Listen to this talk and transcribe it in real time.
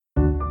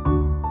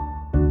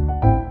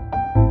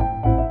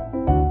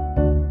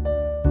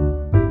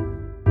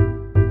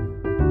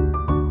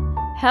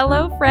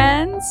Hello,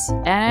 friends,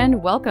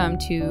 and welcome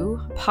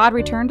to Pod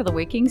Return to the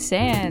Waking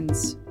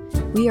Sands.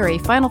 We are a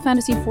Final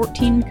Fantasy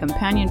XIV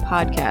companion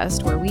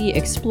podcast where we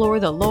explore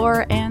the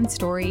lore and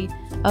story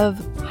of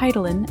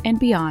Hydaelyn and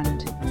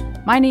beyond.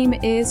 My name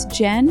is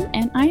Jen,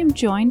 and I am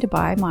joined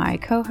by my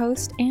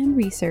co-host and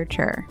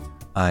researcher.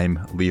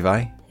 I'm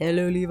Levi.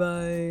 Hello,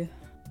 Levi.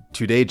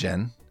 Today,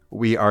 Jen,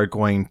 we are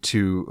going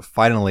to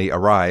finally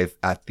arrive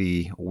at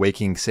the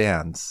Waking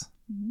Sands.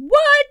 What?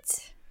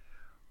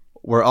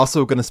 We're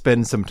also going to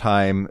spend some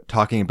time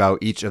talking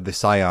about each of the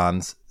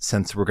Scions,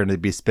 since we're going to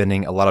be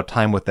spending a lot of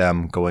time with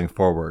them going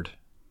forward.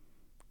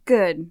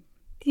 Good.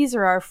 These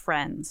are our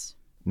friends.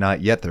 Not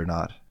yet, they're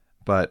not.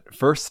 But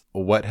first,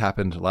 what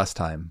happened last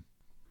time?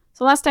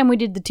 So last time we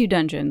did the two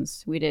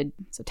dungeons. We did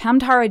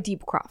Tamtara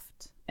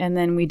Deepcroft, and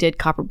then we did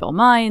Copperbill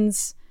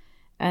Mines,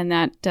 and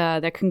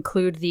that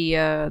conclude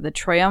the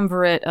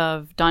triumvirate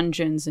of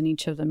dungeons in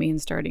each of the main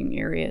starting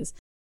areas.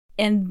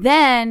 And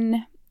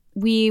then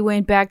we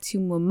went back to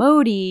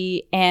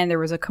Momodi, and there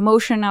was a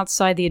commotion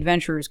outside the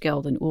Adventurers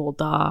Guild in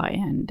Ul'dah,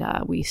 and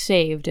we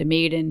saved a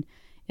maiden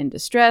in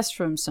distress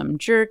from some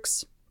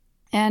jerks.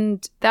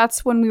 And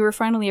that's when we were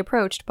finally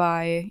approached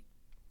by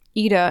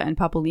Ida and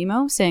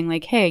Papalymo, saying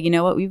like, hey, you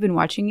know what? We've been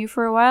watching you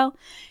for a while.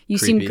 You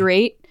seem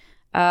great.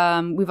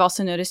 We've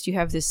also noticed you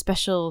have this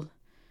special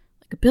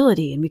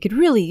ability, and we could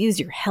really use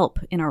your help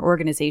in our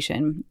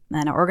organization.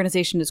 And our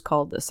organization is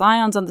called the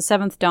Scions on the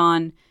Seventh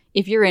Dawn.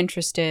 If you're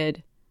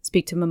interested,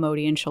 speak to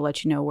Momodi and she'll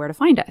let you know where to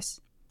find us.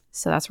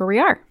 So that's where we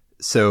are.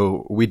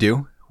 So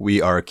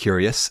we are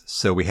curious.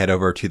 So we head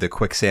over to the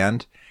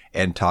Quicksand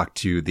and talk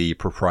to the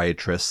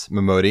proprietress,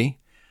 Momodi.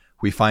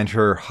 We find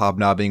her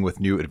hobnobbing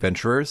with new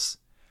adventurers.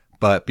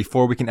 But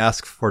before we can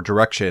ask for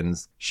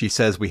directions, she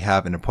says we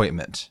have an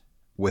appointment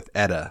with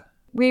Edda.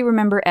 We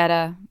remember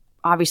Edda.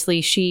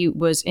 Obviously, she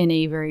was in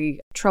a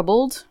very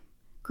troubled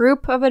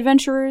group of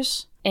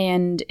adventurers,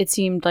 and it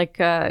seemed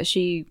like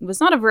she was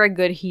not a very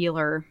good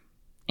healer.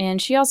 And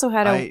she also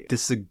had I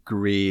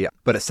disagree,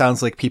 but it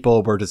sounds like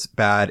people were just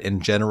bad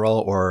in general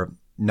or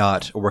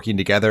not working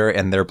together,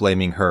 and they're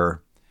blaming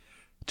her.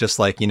 Just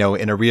like, you know,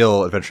 in a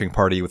real adventuring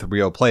party with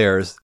real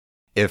players,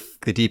 if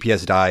the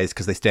DPS dies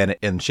because they stand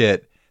in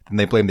shit, then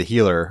they blame the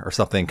healer or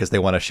something because they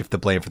want to shift the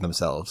blame for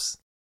themselves.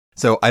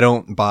 So I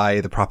don't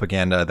buy the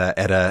propaganda that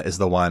Edda is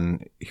the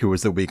one who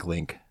was the weak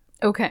link.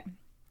 Okay.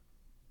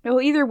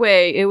 Well, either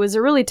way, it was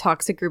a really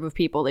toxic group of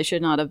people. They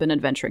should not have been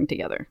adventuring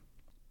together.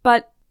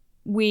 But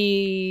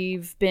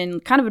we've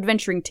been kind of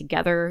adventuring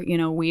together. You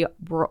know,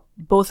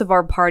 both of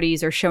our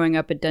parties are showing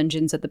up at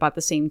dungeons at about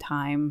the same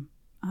time,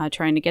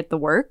 trying to get the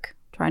work,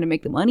 trying to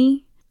make the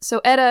money. So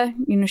Edda,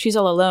 you know, she's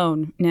all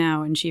alone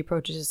now, and she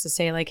approaches us to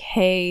say like,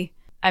 hey,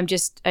 I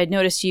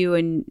noticed you,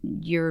 and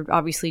you're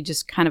obviously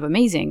just kind of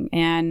amazing.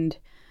 And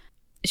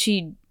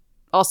she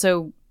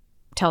also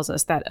tells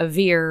us that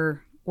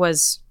Avir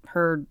was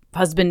her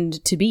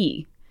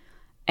husband-to-be,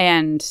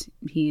 and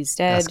he's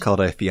dead. That's called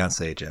a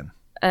fiancé, Jen.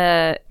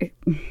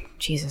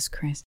 Jesus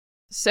Christ.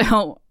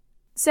 So,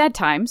 sad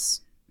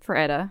times for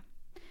Edda.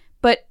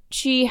 But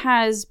she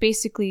has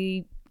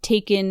basically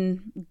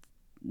taken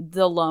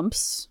the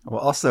lumps. Well,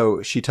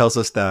 also, she tells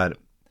us that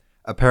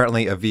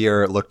apparently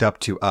Avir looked up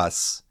to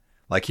us.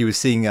 Like, he was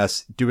seeing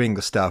us doing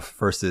the stuff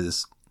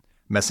versus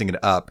messing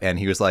it up. And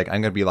he was like,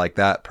 I'm going to be like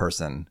that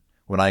person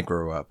when I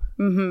grow up.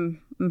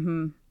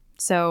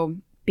 So,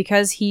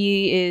 because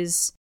he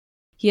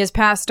has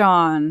passed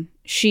on,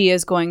 she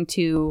is going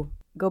to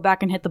go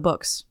back and hit the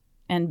books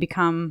and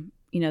become,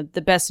 you know,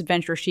 the best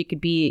adventurer she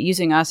could be,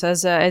 using us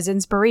as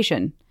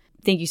inspiration.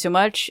 Thank you so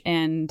much.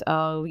 And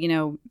I'll, you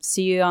know,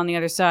 see you on the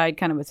other side,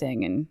 kind of a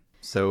thing. And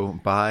so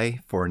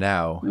bye for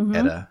now,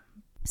 Edda.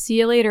 See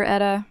you later,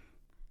 Edda.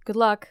 Good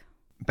luck.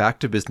 Back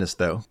to business,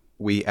 though.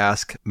 We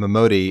ask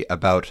Momodi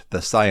about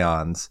the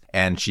Scions,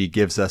 and she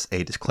gives us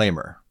a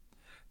disclaimer.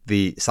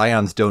 The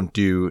Scions don't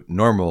do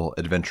normal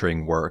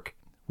adventuring work.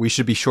 We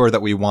should be sure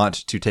that we want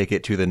to take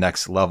it to the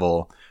next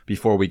level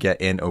before we get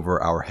in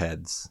over our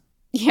heads.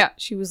 Yeah,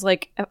 she was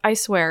like, I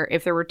swear,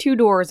 if there were two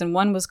doors and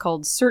one was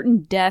called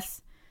Certain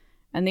Death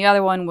and the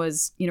other one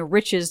was, you know,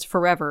 Riches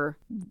Forever,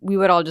 we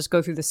would all just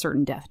go through the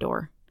Certain Death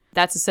door.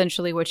 That's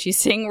essentially what she's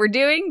saying we're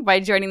doing by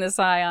joining the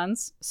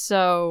Scions.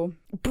 So,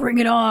 bring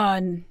it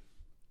on.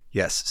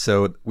 Yes,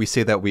 so we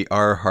say that we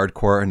are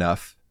hardcore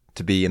enough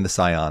to be in the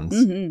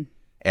Scions.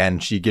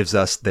 And she gives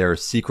us their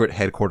secret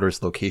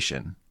headquarters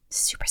location.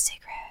 Super secret.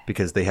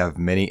 Because they have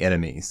many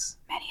enemies.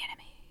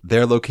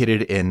 They're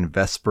located in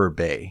Vesper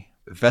Bay.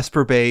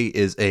 Vesper Bay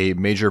is a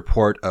major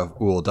port of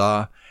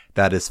Ul'dah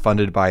that is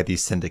funded by the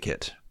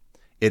Syndicate.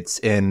 It's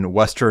in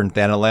western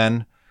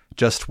Thanalan,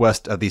 just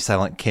west of the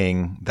Silent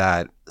King,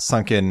 that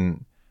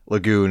sunken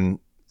lagoon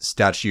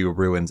statue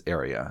ruins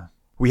area.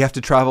 We have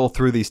to travel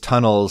through these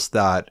tunnels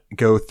that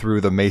go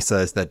through the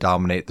mesas that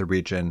dominate the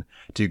region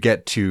to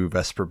get to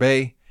Vesper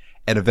Bay,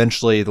 and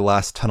eventually the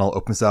last tunnel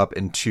opens up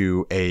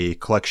into a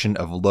collection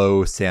of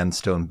low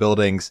sandstone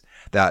buildings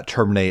that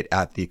terminate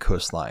at the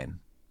coastline.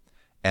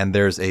 And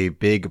there's a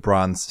big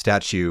bronze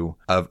statue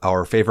of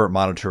our favorite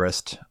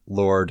monetarist,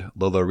 Lord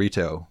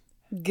Lolorito,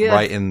 Good.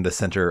 right in the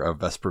center of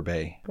Vesper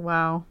Bay.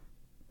 Wow.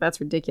 That's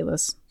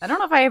ridiculous. I don't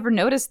know if I ever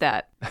noticed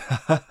that.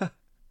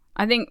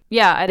 I think,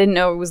 yeah, I didn't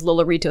know it was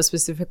Lolorito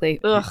specifically.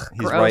 Ugh, He's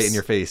gross. right in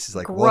your face. He's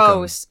like,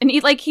 gross.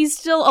 welcome. And he's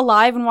still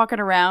alive and walking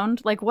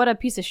around. Like, what a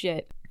piece of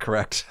shit.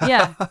 Correct.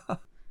 Yeah.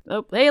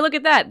 Oh, hey, look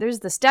at that. There's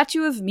the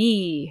statue of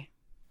me.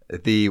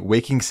 The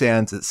Waking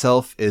Sands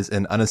itself is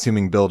an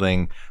unassuming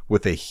building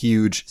with a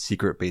huge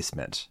secret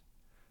basement.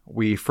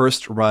 We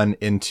first run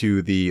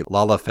into the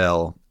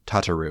Lalafell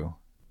Tataru.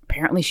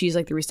 Apparently she's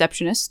like the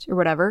receptionist or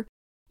whatever.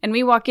 And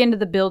we walk into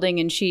the building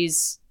and she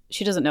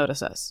doesn't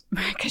notice us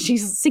because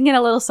she's singing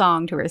a little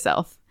song to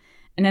herself.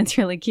 And that's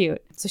really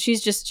cute. So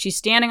she's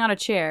standing on a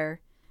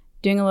chair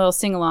doing a little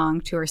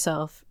sing-along to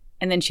herself.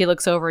 And then she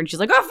looks over and she's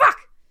like, oh, fuck!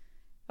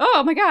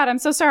 Oh my God, I'm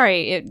so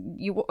sorry.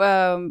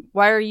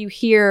 Why are you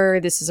here?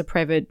 This is a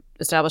private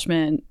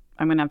establishment.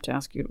 I'm going to have to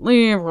ask you to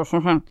leave.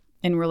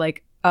 And we're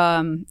like,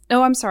 oh,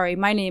 I'm sorry.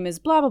 My name is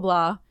blah, blah,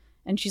 blah.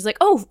 And she's like,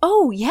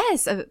 oh,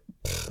 yes.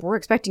 We're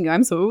expecting you.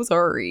 I'm so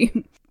sorry.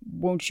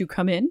 Won't you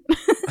come in?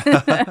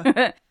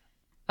 The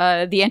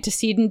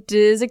antecedent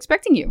is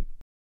expecting you.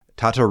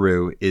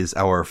 Tataru is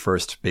our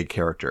first big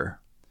character.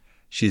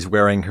 She's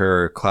wearing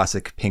her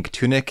classic pink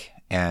tunic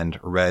and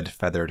red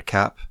feathered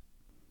cap.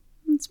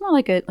 It's more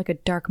like a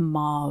dark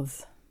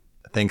mauve.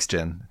 Thanks,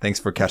 Jen. Thanks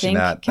for catching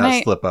that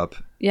slip up.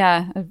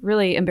 Yeah,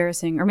 really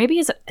embarrassing. Or maybe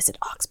is it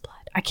oxblood?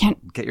 I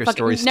can't get your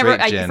story straight,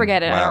 Jen. I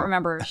forget it. Wow. I don't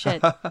remember.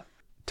 Shit.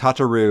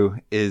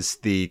 Tataru is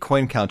the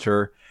coin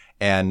counter,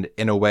 and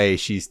in a way,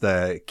 she's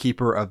the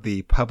keeper of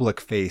the public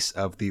face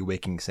of the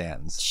Waking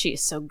Sands.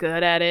 She's so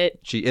good at it.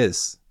 She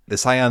is. The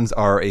Scions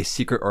are a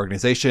secret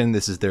organization.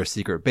 This is their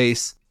secret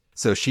base.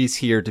 So she's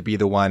here to be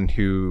the one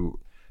who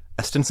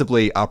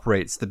ostensibly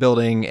operates the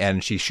building,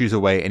 and she shoos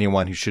away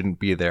anyone who shouldn't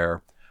be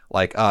there,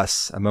 like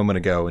us a moment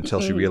ago, until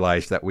she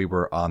realized that we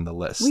were on the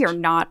list. We are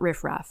not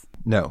riffraff.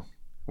 No.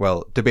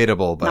 Well,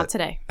 debatable, but... Not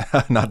today.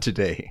 Not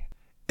today.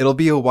 It'll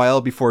be a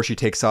while before she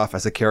takes off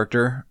as a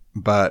character,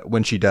 but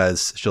when she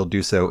does, she'll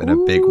do so in a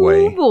big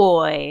way. Oh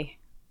boy.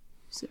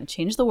 It's going to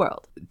change the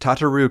world.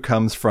 Tataru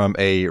comes from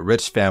a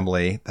rich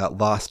family that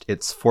lost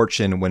its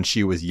fortune when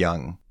she was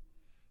young.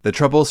 The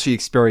troubles she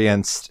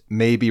experienced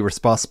may be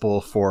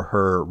responsible for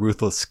her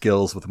ruthless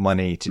skills with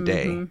money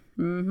today.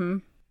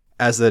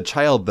 As a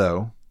child,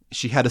 though,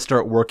 she had to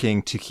start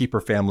working to keep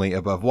her family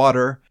above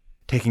water,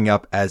 taking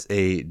up as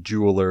a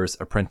jeweler's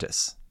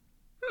apprentice.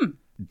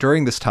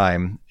 During this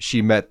time,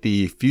 she met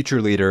the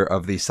future leader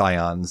of the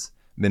Scions,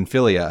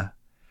 Minfilia,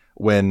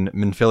 when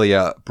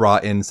Minfilia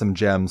brought in some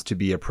gems to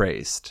be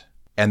appraised.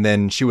 And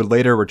then she would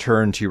later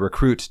return to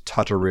recruit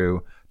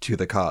Tataru to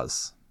the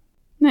cause.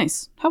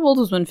 Nice. How old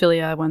was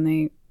Minfilia when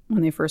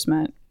they first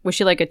met? Was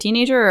she like a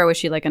teenager or was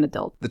she like an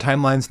adult? The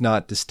timeline's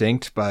not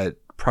distinct, but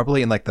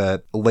probably in like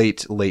the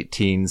late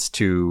teens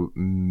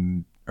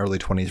to early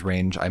 20s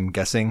range, I'm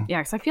guessing.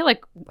 Yeah, because I feel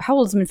like, how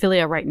old is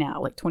Minfilia right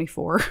now? Like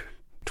 24?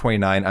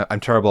 29. I'm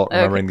terrible at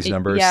remembering these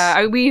numbers.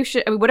 Yeah, we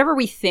should. Whatever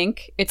we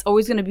think, it's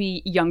always going to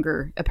be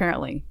younger,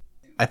 apparently.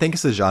 I think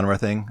it's a genre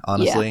thing,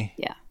 honestly.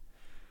 Yeah.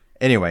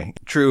 Anyway,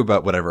 true,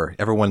 but whatever.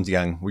 Everyone's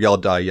young. We all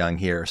die young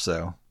here,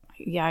 so...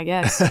 Yeah, I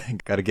guess.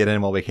 Gotta get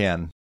in while we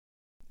can.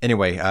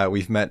 Anyway,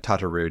 we've met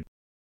Tataru.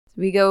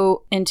 We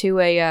go into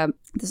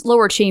this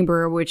lower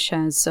chamber, which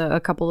has a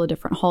couple of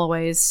different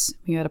hallways.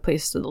 We got a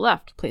place to the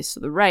left, a place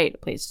to the right, a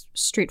place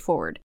straight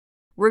forward.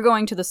 We're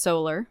going to the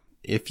solar.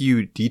 If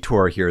you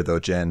detour here, though,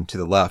 Jen, to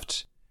the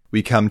left,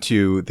 we come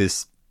to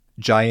this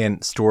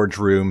giant storage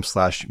room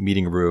 /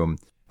 meeting room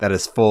that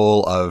is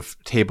full of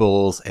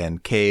tables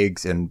and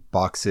kegs and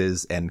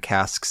boxes and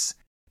casks.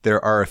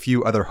 There are a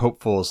few other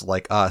hopefuls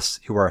like us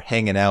who are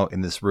hanging out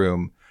in this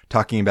room,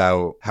 talking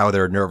about how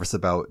they're nervous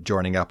about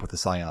joining up with the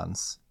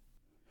Scions.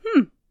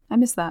 I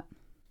missed that.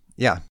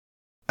 Yeah.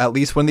 At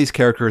least one of these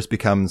characters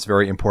becomes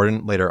very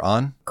important later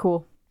on.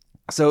 Cool.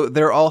 So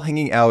they're all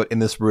hanging out in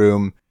this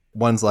room.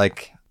 One's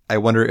like, I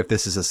wonder if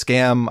this is a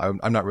scam.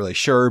 I'm not really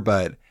sure,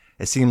 but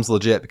it seems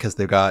legit because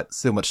they've got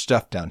so much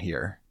stuff down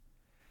here.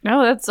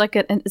 No, that's like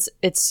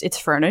it's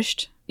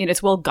furnished. You know,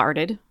 it's well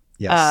guarded.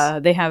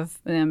 Yes. They have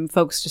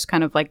folks just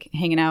kind of like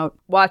hanging out,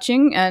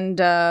 watching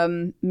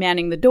and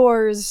manning the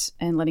doors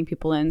and letting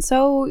people in.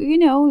 So, you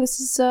know, this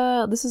is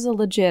a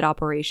legit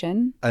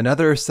operation.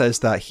 Another says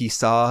that he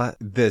saw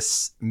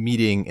this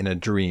meeting in a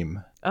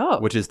dream. Oh.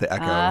 Which is the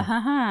Echo.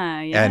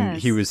 Yes. And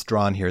he was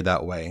drawn here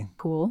that way.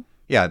 Cool.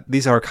 Yeah,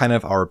 these are kind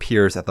of our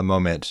peers at the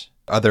moment.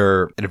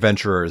 Other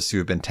adventurers who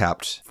have been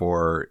tapped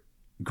for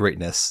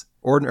greatness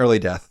or an early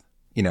death.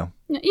 You know.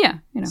 Yeah,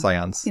 you know.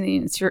 Scions.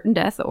 Certain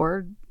death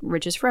or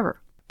riches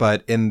forever.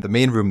 But in the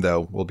main room,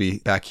 though, we'll be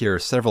back here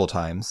several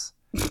times.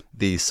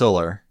 The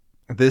Solar.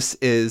 This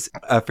is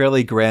a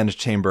fairly grand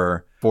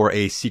chamber for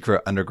a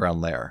secret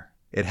underground lair.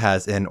 It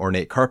has an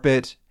ornate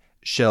carpet,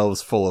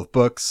 shelves full of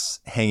books,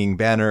 hanging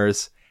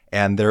banners,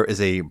 and there is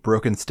a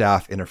broken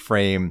staff in a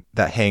frame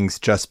that hangs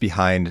just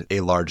behind a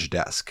large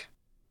desk.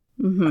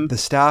 Mm-hmm. The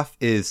staff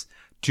is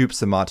Tup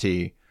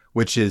Samati,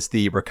 which is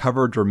the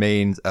recovered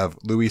remains of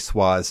Louis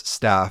Sois's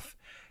staff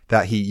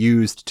that he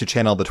used to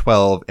channel the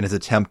 12 in his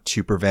attempt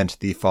to prevent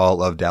the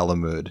fall of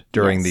Dalamud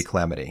during the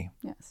Calamity.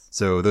 Yes.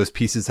 So those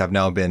pieces have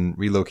now been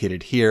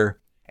relocated here,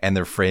 and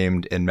they're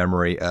framed in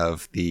memory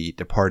of the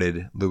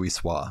departed Louis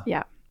Sois.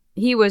 Yeah.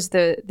 He was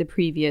the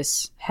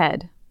previous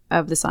head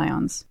of the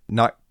Scions.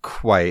 Not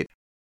quite.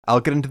 I'll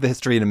get into the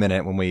history in a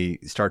minute when we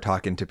start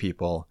talking to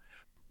people.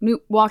 We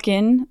walk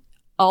in,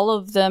 all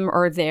of them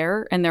are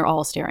there, and they're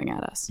all staring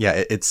at us.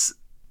 Yeah, it's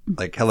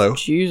like, hello.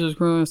 Jesus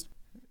Christ.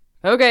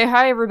 Okay,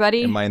 hi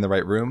everybody. Am I in the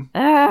right room?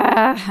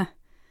 Oh,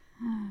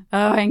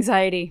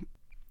 anxiety.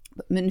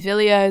 But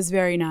Minfilia is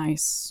very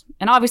nice.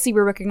 And obviously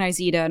we recognize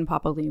Ida and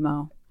Papa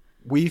Limo.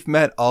 We've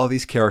met all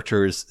these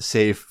characters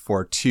save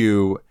for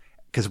 2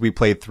 because we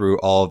played through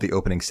all of the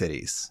opening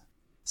cities.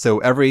 So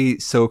every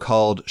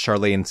so-called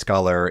Charlene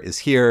scholar is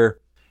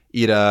here.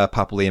 Ida,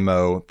 Papa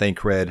Limo,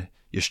 Thancred,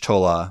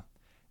 Y'shtola.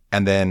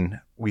 And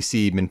then we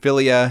see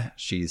Minfilia.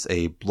 She's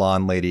a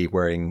blonde lady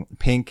wearing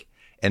pink,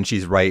 and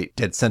she's right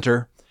dead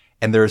center.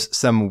 And there's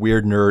some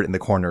weird nerd in the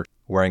corner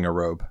wearing a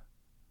robe.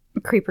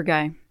 A creeper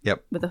guy.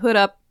 Yep. With a hood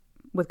up,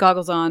 with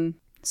goggles on.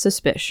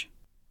 Suspicious.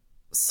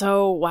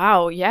 So,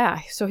 wow,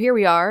 yeah. So here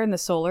we are in the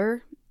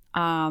solar.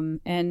 And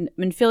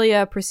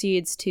Minfilia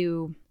proceeds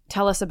to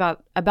tell us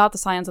about the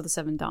Scions of the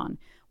Seventh Dawn.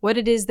 What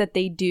it is that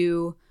they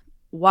do,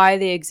 why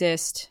they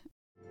exist.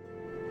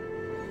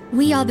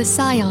 We are the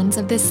Scions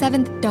of the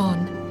Seventh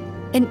Dawn,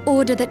 an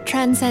order that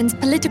transcends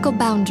political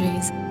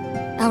boundaries.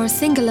 Our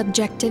single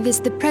objective is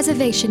the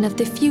preservation of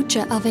the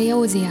future of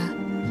Eorzea.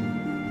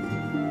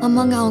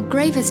 Among our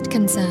gravest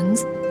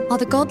concerns are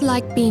the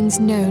godlike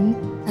beings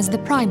known as the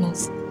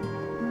Primals.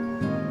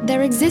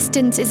 Their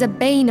existence is a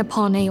bane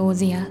upon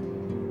Eorzea,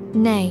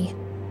 nay,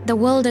 the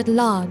world at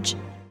large.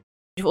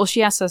 Well,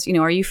 she asks us,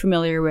 are you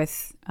familiar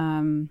with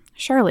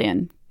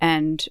Charlian?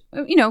 And,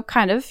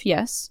 kind of,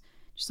 yes.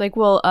 She's like,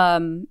 well,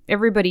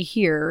 everybody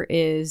here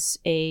is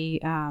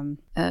an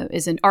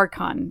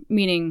Archon,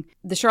 meaning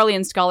the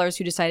Charlian scholars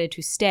who decided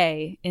to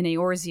stay in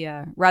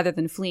Eorzea rather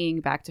than fleeing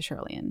back to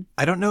Charlian.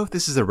 I don't know if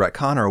this is a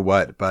retcon or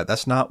what, but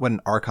that's not what an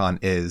Archon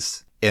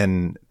is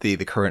in the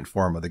current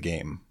form of the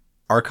game.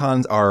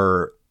 Archons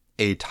are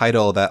a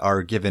title that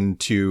are given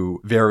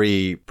to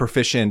very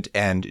proficient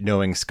and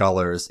knowing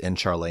scholars in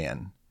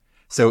Charlian.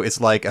 So it's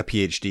like a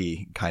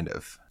PhD, kind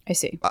of. I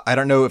see. I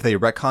don't know if they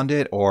retconned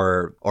it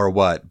or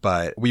what,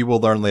 but we will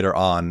learn later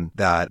on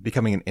that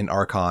becoming an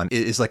Archon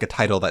is like a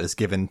title that is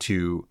given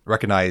to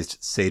recognized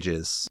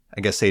sages.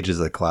 I guess sage is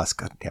a class,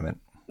 god damn it.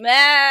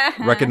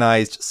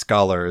 Recognized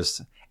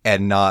scholars,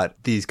 and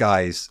not these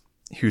guys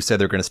who said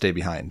they're going to stay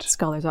behind.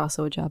 Scholar's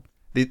also a job.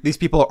 These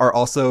people are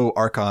also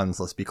Archons,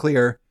 let's be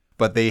clear,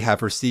 but they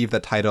have received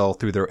that title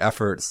through their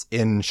efforts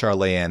in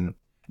Charlayan,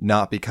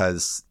 not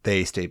because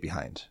they stayed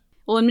behind.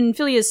 Well, in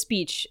Minfilia's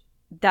speech,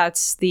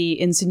 that's the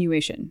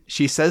insinuation.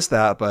 She says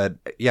that, but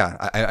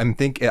yeah, I'm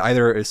thinking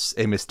either it's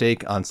a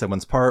mistake on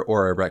someone's part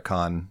or a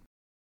retcon.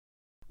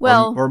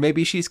 Well, or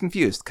maybe she's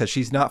confused because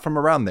she's not from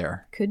around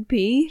there. Could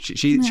be.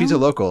 She's a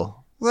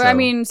local.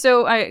 Well,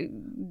 so.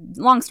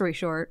 Long story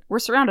short, we're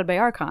surrounded by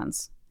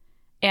Archons,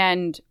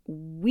 and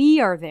we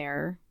are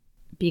there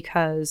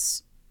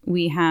because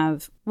we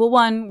have, well,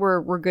 one,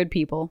 we're good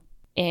people.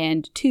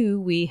 And 2,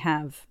 we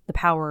have the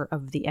power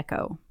of the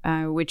Echo,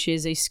 which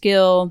is a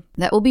skill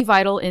that will be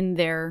vital in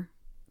their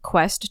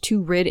quest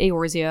to rid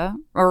Eorzea,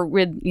 or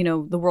rid,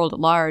 the world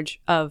at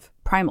large, of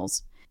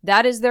primals.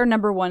 That is their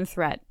number one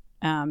threat.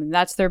 And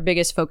that's their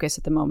biggest focus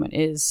at the moment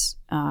is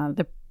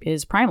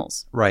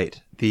primals.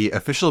 Right. The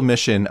official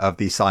mission of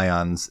the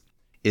Scions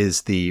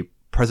is the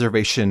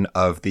preservation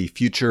of the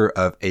future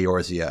of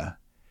Eorzea,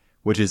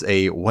 which is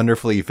a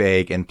wonderfully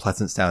vague and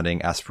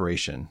pleasant-sounding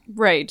aspiration.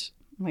 Right.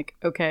 I'm like,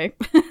 okay,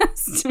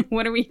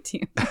 what do we do?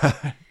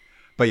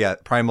 But yeah,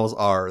 primals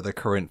are the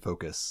current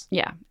focus.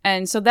 Yeah.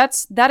 And so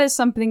that is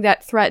something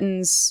that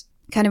threatens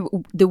kind of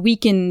the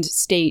weakened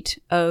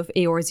state of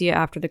Eorzea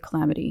after the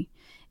Calamity.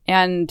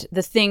 And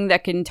the thing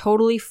that can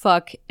totally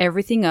fuck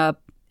everything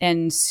up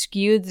and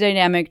skew the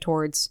dynamic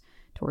towards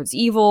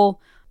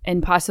evil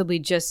and possibly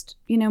just,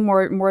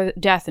 more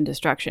death and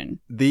destruction.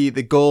 The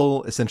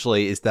goal,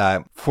 essentially, is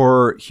that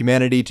for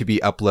humanity to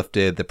be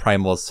uplifted, the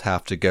primals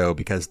have to go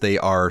because they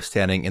are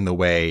standing in the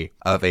way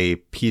of a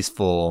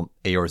peaceful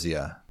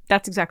Eorzea.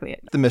 That's exactly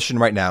it. The mission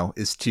right now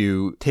is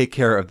to take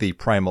care of the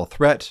primal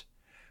threat,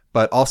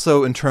 but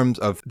also in terms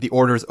of the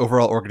Order's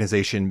overall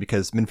organization,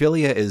 because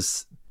Minfilia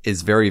is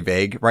very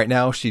vague right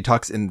now. She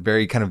talks in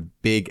very kind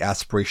of big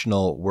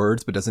aspirational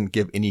words, but doesn't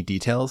give any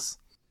details.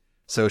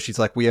 So she's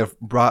like, we have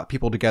brought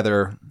people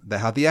together that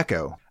have the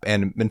Echo.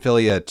 And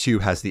Minfilia, too,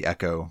 has the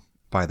Echo,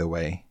 by the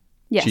way.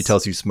 Yes. She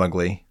tells you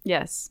smugly.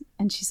 Yes.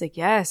 And she's like,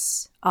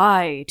 yes,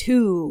 I,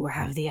 too,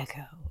 have the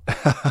Echo.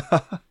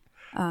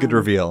 Good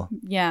reveal.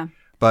 Yeah.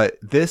 But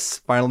this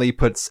finally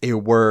puts a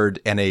word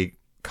and a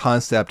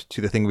concept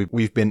to the thing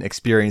we've been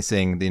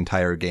experiencing the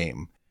entire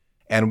game.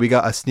 And we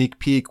got a sneak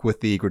peek with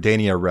the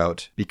Gridania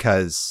route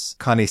because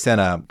Connie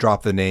Senna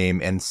dropped the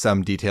name and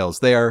some details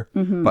there,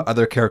 but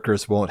other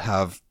characters won't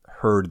have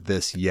heard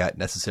this yet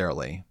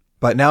necessarily.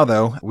 But now,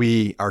 though,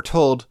 we are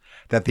told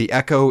that the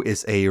echo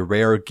is a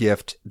rare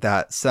gift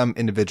that some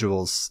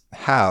individuals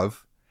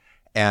have,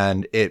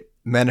 and it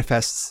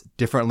manifests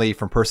differently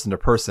from person to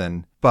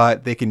person,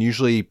 but they can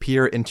usually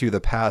peer into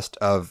the past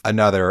of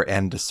another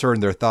and discern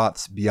their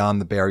thoughts beyond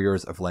the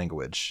barriers of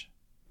language.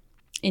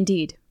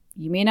 Indeed.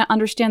 You may not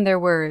understand their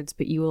words,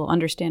 but you will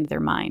understand their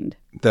mind.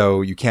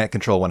 Though you can't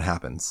control what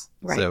happens.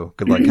 Right. So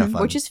good luck, have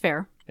fun. Which is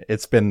fair.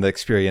 It's been the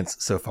experience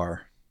so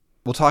far.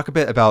 We'll talk a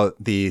bit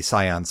about the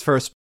Scions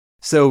first.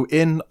 So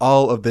in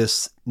all of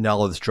this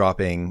knowledge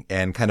dropping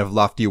and kind of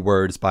lofty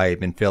words by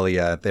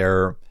Minfilia,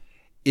 there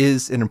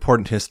is an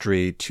important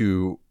history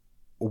to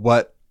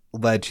what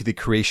led to the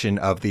creation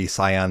of the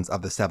Scions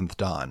of the Seventh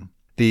Dawn.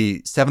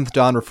 The Seventh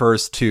Dawn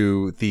refers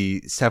to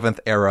the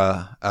seventh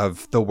era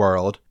of the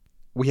world.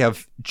 We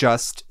have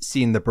just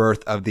seen the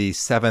birth of the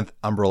seventh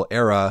umbral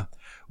era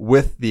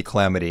with the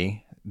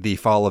Calamity, the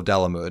fall of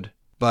Dalamud.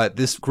 But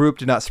this group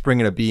did not spring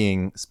into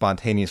being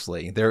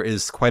spontaneously. There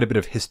is quite a bit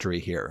of history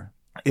here.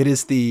 It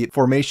is the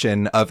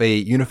formation of a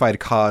unified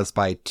cause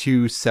by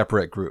two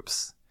separate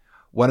groups.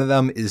 One of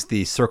them is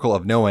the Circle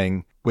of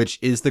Knowing, which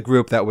is the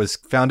group that was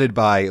founded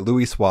by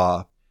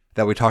Louisoix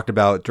that we talked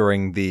about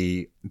during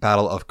the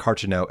Battle of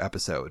Carchino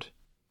episode.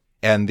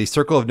 And the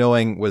Circle of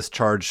Knowing was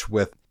charged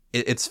with,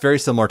 it's very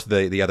similar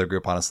to the other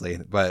group, honestly,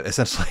 but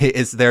essentially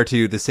it's there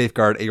to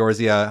safeguard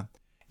Eorzea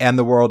and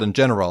the world in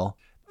general.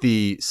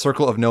 The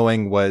Circle of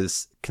Knowing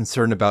was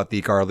concerned about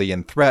the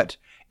Garlean threat,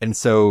 and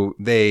so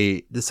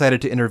they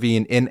decided to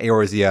intervene in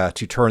Eorzea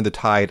to turn the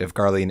tide of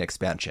Garlean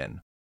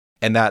expansion.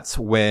 And that's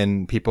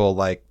when people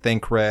like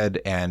Thancred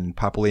and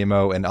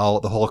Papalymo and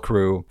the whole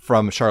crew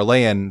from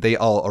Sharlayan, they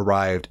all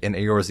arrived in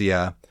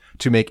Eorzea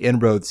to make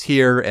inroads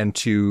here and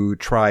to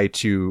try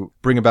to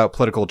bring about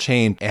political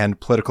change and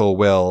political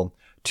will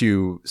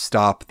to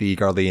stop the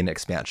Garlean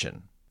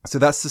expansion. So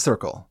that's the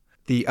Circle.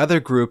 The other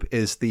group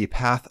is the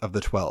Path of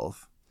the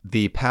 12.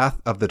 The Path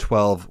of the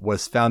 12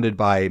 was founded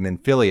by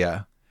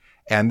Minfilia,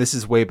 and this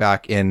is way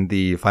back in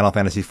the Final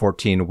Fantasy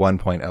XIV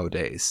 1.0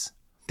 days.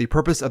 The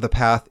purpose of the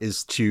Path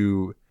is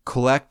to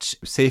collect,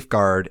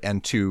 safeguard,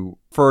 and to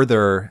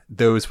further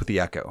those with the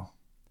Echo.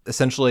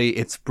 Essentially,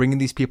 it's bringing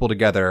these people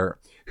together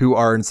who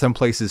are in some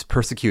places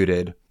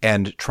persecuted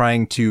and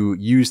trying to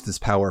use this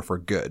power for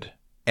good.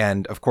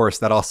 And of course,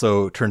 that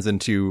also turns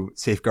into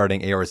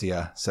safeguarding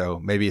Eorzea, so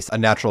maybe it's a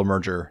natural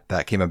merger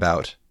that came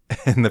about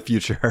in the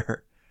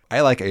future. I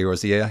like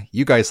Eorzea.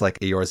 You guys like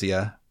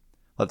Eorzea.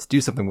 Let's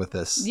do something with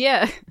this.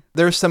 Yeah.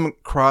 There's some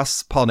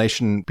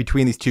cross-pollination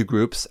between these two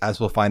groups, as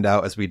we'll find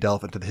out as we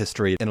delve into the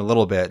history in a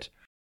little bit.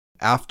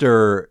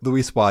 After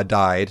Louisoix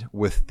died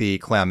with the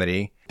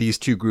Calamity, these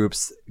two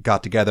groups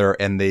got together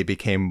and they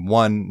became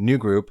one new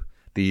group,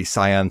 the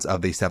Scions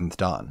of the Seventh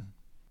Dawn.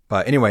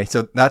 But anyway,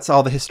 so that's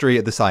all the history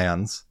of the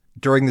Scions.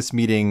 During this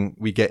meeting,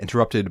 we get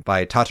interrupted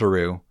by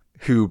Tataru,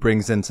 who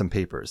brings in some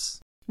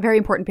papers. Very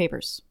important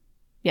papers.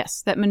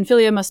 Yes, that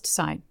Minfilia must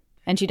sign.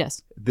 And she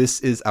does. This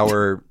is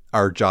our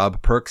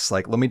job perks.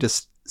 Like, let me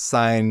just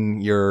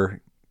sign your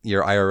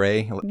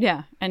IRA.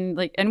 Yeah, and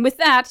with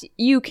that,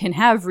 you can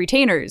have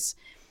retainers.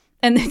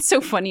 And it's so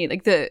funny.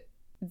 Like the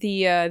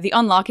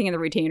unlocking of the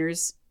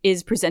retainers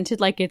is presented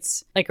like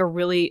it's like a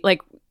really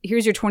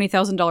here's your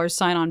 $20,000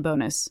 sign-on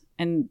bonus,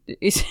 and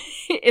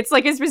it's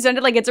like it's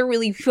presented like it's a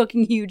really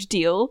fucking huge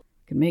deal.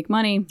 You can make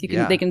money.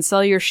 They can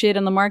sell your shit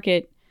on the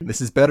market. This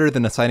is better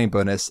than a signing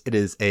bonus. It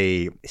is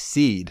a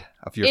seed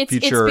of your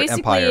future empire. It's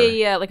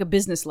basically like a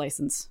business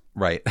license.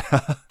 Right.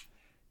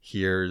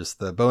 Here's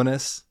the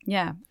bonus.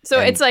 Yeah. So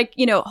it's like,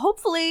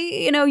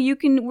 hopefully, you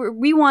can,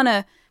 we want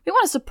to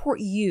support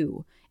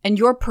you and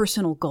your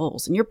personal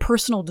goals and your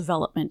personal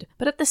development.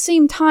 But at the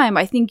same time,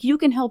 I think you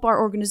can help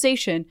our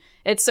organization.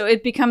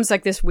 It becomes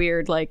like this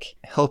weird,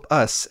 help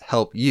us,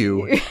 help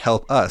you,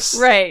 help us.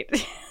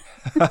 Right.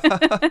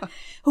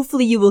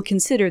 Hopefully you will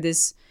consider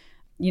this,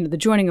 the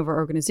joining of our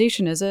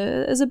organization as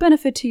a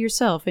benefit to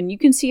yourself, and you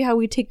can see how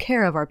we take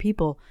care of our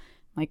people.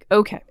 Like,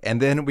 okay.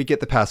 And then we get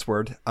the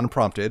password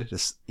unprompted.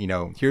 Just,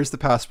 here's the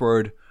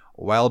password,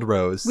 Wild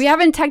Rose. We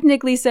haven't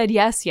technically said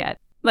yes yet.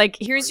 Like,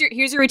 here's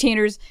your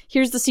retainers.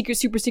 Here's the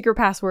super secret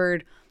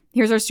password.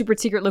 Here's our super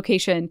secret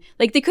location.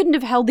 Like, they couldn't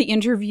have held the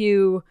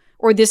interview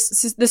or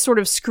this sort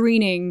of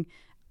screening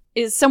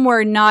is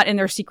somewhere not in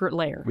their secret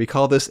lair. We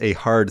call this a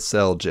hard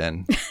sell,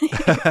 Jen.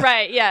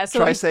 Right, yeah. So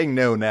try saying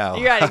no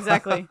now. Right,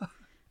 exactly.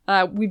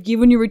 We've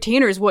given you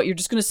retainers. What, you're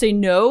just going to say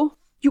no?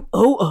 You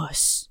owe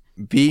us.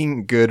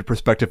 Being good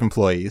prospective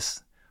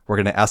employees, we're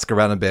going to ask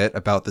around a bit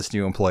about this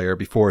new employer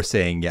before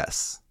saying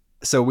yes.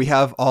 So we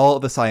have all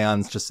the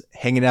Scions just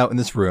hanging out in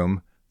this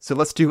room. So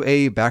let's do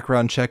a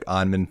background check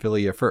on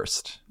Minfilia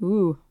first.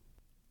 Ooh.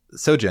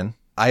 So, Jen,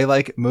 I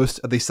like most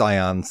of the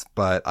Scions,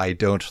 but I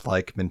don't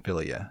like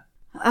Minfilia.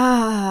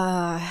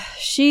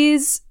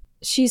 She's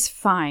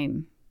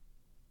fine.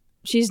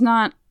 She's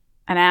not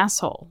an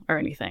asshole or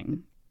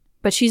anything,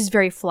 but she's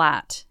very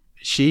flat.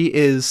 She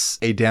is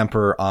a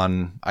damper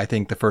on, I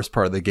think, the first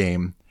part of the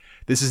game.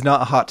 This is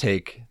not a hot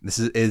take. This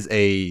is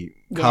a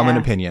common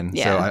opinion.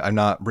 Yeah. So I'm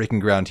not breaking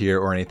ground here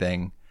or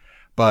anything.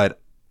 But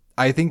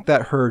I think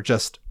that her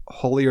just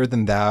holier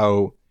than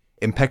thou,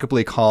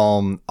 impeccably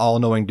calm,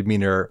 all-knowing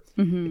demeanor,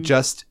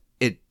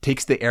 it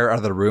takes the air out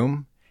of the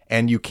room,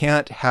 and you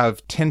can't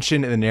have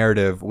tension in the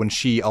narrative when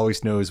she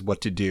always knows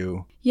what to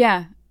do.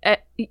 Yeah.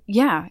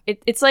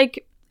 It's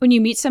like when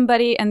you meet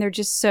somebody and they're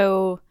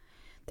so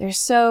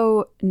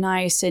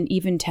nice and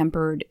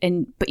even-tempered,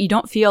 but you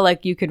don't feel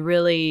like you could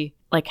really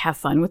like have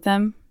fun with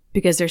them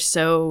because they're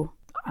so,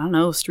 I don't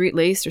know,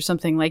 straight-laced or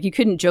something. Like you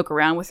couldn't joke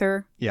around with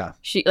her. Yeah.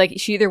 She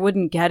either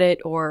wouldn't get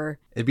it or...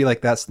 It'd be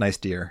like, that's nice,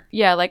 dear.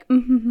 Yeah, like,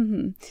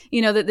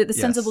 the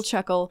sensible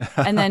chuckle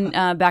and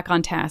then back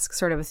on task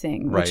sort of a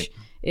thing. Which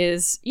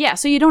is,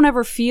 so you don't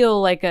ever feel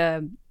like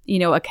a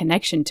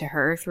connection to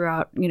her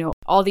throughout,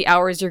 all the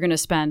hours you're going to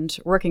spend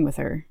working with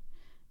her.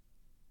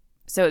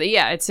 So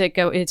it's like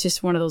it's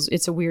just one of those.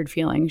 It's a weird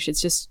feeling.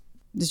 It's just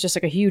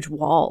like a huge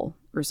wall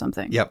or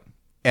something. Yep,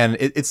 and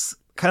it's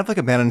kind of like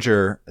a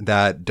manager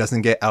that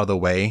doesn't get out of the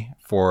way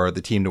for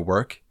the team to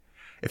work.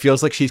 It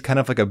feels like she's kind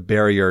of like a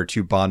barrier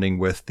to bonding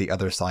with the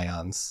other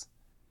Scions.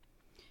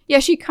 Yeah,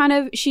 she kind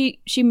of she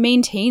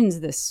maintains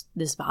this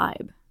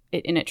vibe,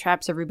 and it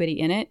traps everybody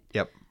in it.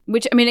 Yep.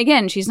 Which, I mean,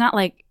 again, she's not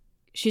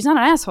an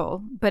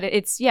asshole, but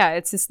it's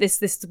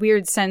this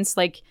weird sense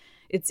like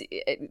it's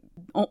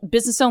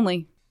business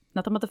only.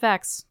 Nothing but the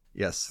facts.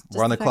 Yes, Just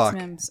we're on the clock,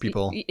 memes.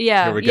 people.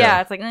 Yeah, Here we go.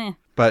 Yeah, it's like, eh.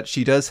 But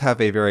she does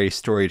have a very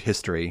storied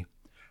history.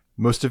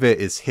 Most of it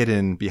is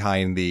hidden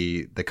behind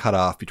the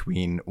cutoff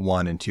between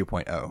 1 and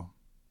 2.0.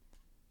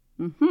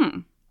 Mm-hmm.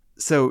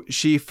 So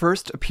she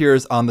first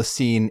appears on the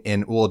scene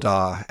in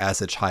Ul'dah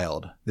as a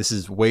child. This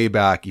is way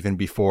back, even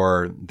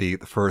before the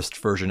first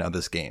version of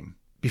this game.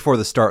 Before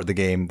the start of the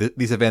game,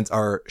 these events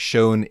are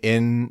shown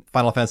in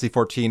Final Fantasy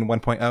XIV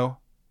 1.0.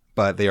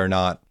 But they are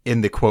not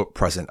in the quote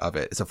present of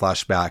it. It's a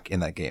flashback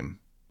in that game.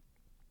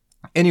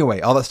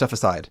 Anyway, all that stuff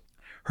aside,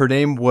 her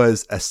name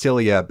was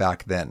Asilia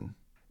back then.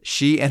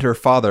 She and her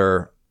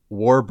father,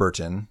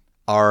 Warburton,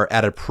 are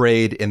at a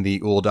parade in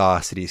the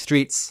Ul'dah city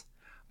streets,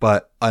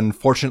 but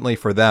unfortunately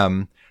for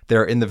them,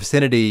 they're in the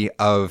vicinity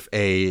of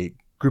a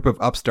group of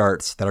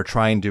upstarts that are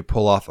trying to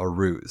pull off a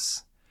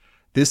ruse.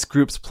 This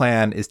group's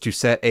plan is to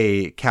set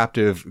a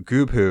captive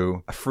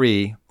Gubhu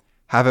free,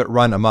 have it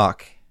run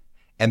amok,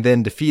 and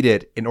then defeat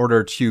it in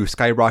order to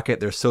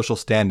skyrocket their social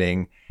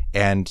standing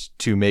and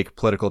to make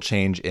political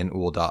change in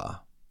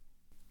Ul'dah.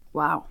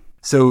 Wow.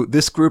 So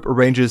this group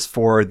arranges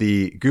for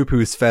the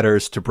Gubhu's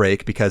fetters to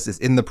break because it's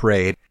in the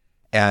parade,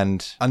 and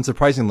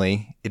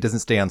unsurprisingly, it doesn't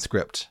stay on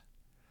script.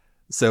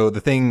 So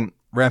the thing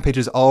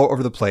rampages all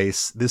over the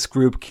place. This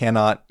group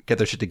cannot get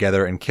their shit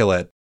together and kill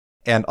it.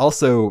 And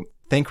also,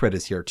 Thancred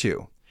is here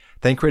too.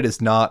 Thancred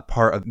is not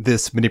part of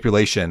this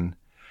manipulation.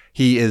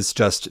 He is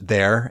just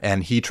there,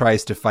 and he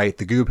tries to fight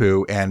the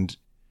Gubhu, and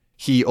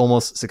he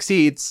almost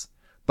succeeds,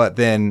 but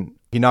then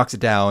he knocks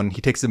it down.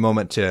 He takes a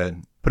moment to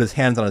put his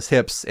hands on his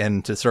hips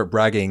and to start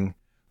bragging,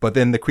 but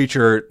then the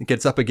creature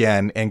gets up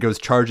again and goes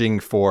charging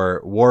for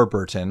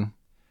Warburton,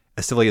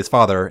 Asilia's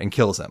father, and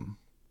kills him.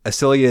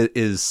 Asilia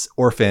is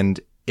orphaned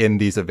in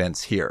these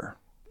events here.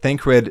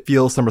 Thancred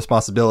feels some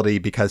responsibility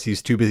because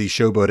he's too busy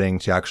showboating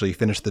to actually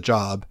finish the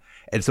job,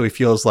 and so he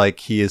feels like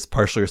he is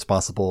partially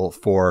responsible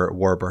for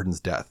Warburton's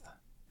death.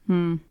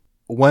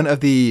 One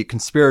of the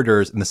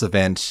conspirators in this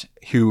event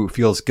who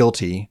feels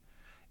guilty,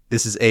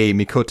 this is a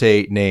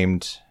Mikote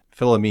named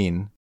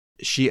Philomene.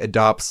 She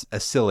adopts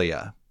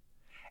Asilia.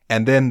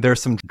 And then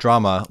there's some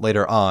drama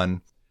later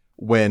on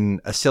when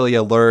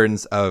Asilia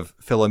learns of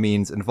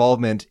Philomene's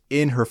involvement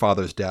in her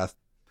father's death,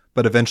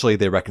 but eventually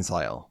they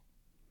reconcile.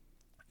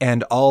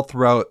 And all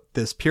throughout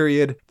this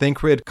period,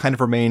 Thancred kind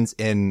of remains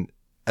in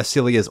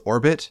Asilia's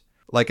orbit,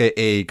 like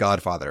a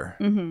godfather.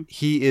 Mm-hmm.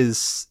 He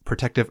is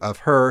protective of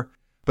her,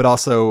 but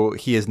also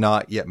he is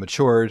not yet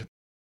matured.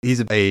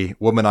 He's a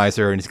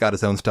womanizer, and he's got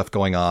his own stuff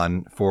going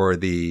on for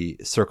the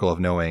Circle of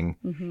Knowing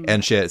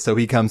and shit. So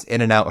he comes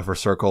in and out of her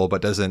circle,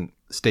 but doesn't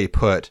stay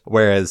put.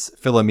 Whereas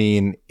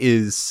Philomene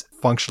is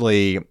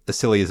functionally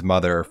Asilia's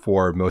mother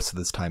for most of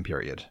this time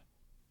period.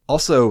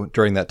 Also,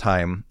 during that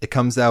time, it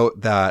comes out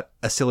that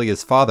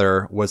Asilia's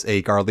father was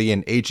a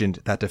Garlean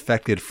agent that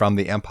defected from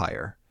the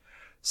Empire.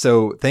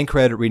 So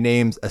Thancred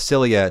renames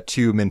Asilia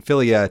to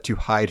Minfilia to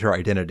hide her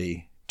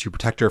identity, to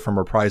protect her from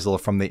reprisal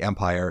from the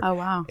Empire. Oh,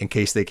 wow. In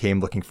case they came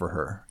looking for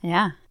her.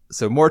 Yeah.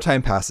 So more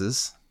time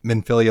passes.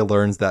 Minfilia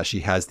learns that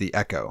she has the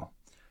Echo.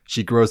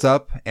 She grows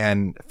up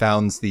and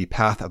founds the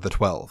Path of the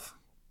 12.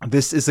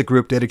 This is a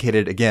group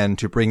dedicated, again,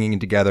 to bringing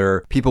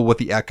together people with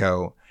the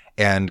Echo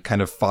and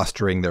kind of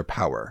fostering their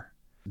power.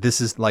 This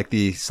is like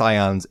the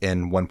Scions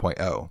in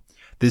 1.0.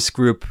 This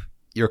group,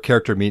 your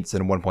character meets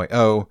in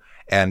 1.0,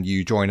 and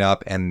you join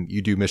up and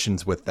you do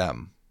missions with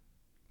them.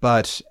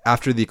 But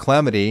after the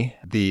Calamity,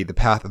 the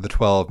Path of the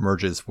 12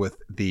 merges with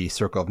the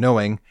Circle of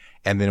Knowing,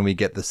 and then we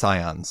get the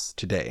Scions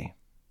today.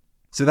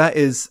 So that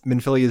is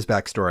Minfilia's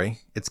backstory.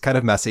 It's kind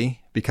of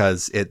messy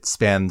because it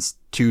spans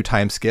 2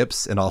 time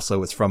skips, and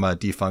also it's from a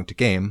defunct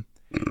game.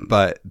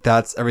 But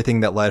that's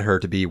everything that led her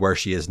to be where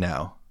she is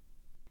now.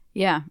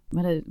 Yeah,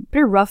 what a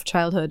pretty rough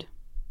childhood.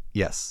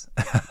 Yes,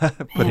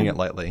 putting it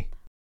lightly.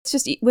 It's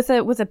just with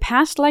a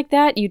past like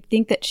that, you'd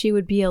think that she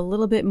would be a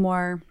little bit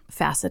more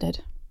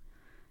faceted.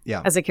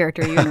 Yeah. As a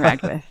character you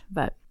interact with,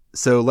 but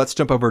So let's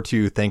jump over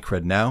to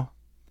Thancred now.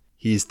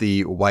 He's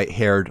the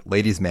white-haired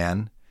ladies'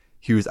 man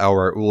who's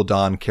our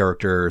Ul'Dan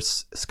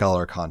character's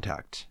scholar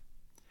contact.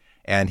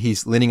 And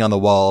he's leaning on the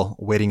wall,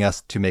 waiting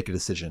us to make a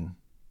decision.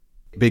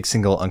 Big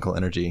single uncle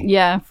energy.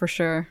 Yeah, for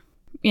sure.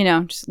 You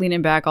know, just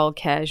leaning back, all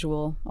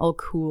casual, all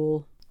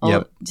cool,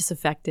 all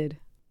disaffected.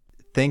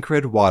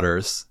 Thancred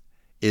Waters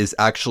is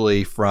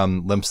actually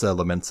from Limsa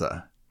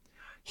Lominsa.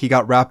 He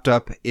got wrapped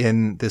up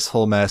in this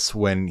whole mess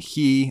when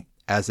he,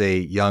 as a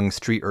young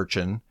street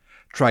urchin,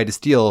 tried to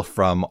steal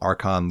from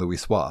Archon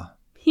Louisoix.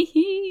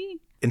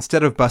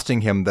 Instead of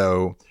busting him,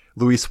 though,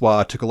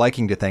 Louisoix took a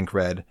liking to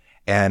Thancred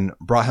and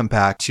brought him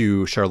back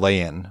to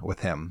Charlayan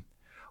with him,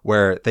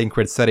 where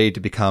Thancred studied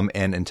to become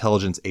an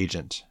intelligence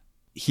agent.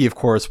 He, of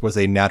course, was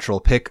a natural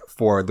pick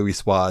for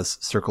Louisoix's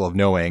Circle of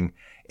Knowing,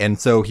 and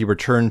so he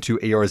returned to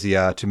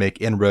Eorzea to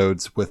make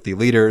inroads with the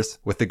leaders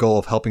with the goal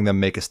of helping them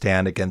make a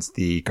stand against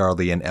the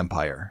Garlean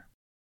Empire.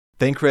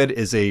 Thancred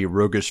is a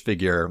roguish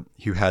figure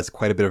who has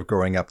quite a bit of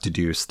growing up to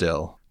do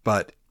still,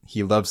 but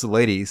he loves the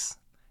ladies,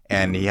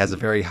 and he has a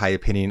very high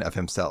opinion of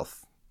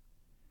himself.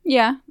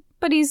 Yeah,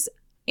 but he's,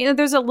 you know,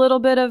 there's a little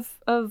bit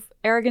of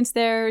arrogance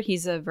there.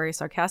 He's a very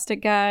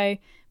sarcastic guy,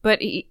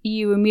 but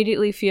you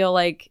immediately feel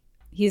like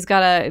he's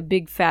got a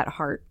big fat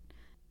heart.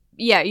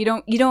 Yeah, you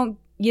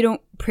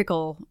don't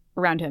prickle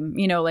around him,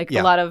 you know, like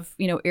a lot of,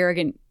 you know,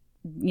 arrogant,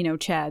 you know,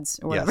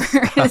 chads or whatever.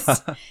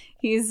 Yes.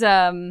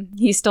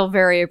 He's still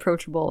very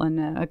approachable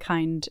and a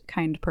kind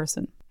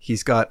person.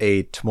 He's got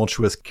a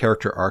tumultuous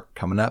character arc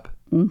coming up,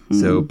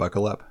 so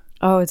buckle up.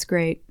 Oh, it's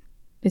great.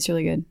 It's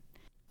really good.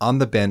 On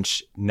the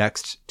bench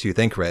next to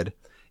Thancred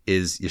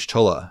is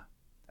Y'shtola,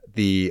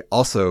 the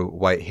also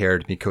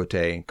white-haired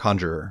Miqo'te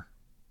conjurer.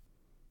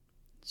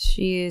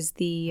 She is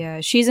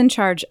she's in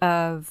charge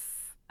of,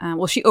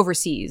 she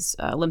oversees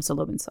Limsa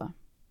Lominsa.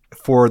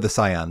 For the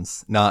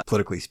Scions, not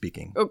politically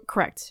speaking. Oh,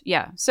 correct.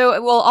 Yeah.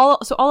 So, all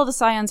of the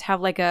Scions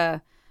have like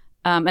an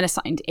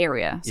assigned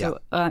area. So,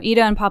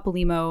 Ida and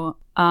Papalymo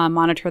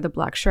monitor the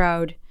Black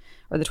Shroud,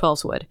 or the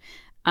 12's Wood.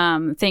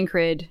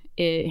 Thancred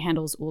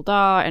handles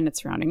Ul'Da and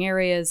its surrounding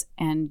areas,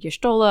 and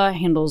Y'shtola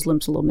handles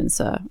Limsa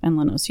Lominsa and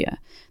La Noscea.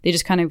 They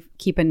just kind of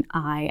keep an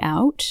eye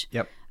out,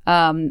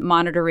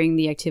 monitoring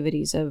the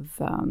activities of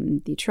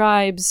the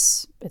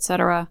tribes,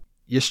 etc.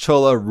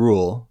 Y'shtola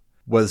Rule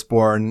was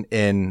born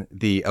in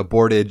the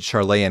aborted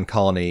Charlayan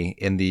colony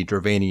in the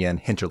Dravanian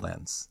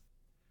hinterlands.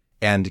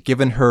 And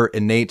given her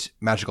innate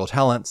magical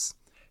talents,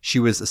 she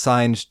was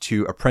assigned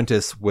to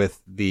apprentice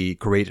with the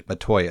great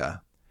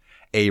Matoya,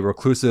 a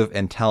reclusive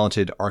and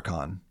talented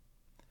Archon.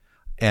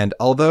 And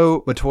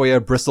although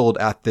Matoya bristled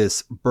at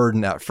this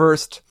burden at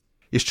first,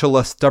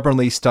 Y'shtola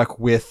stubbornly stuck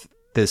with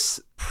this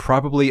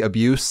probably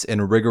abuse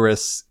and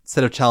rigorous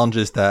set of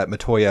challenges that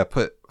Matoya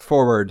put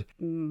forward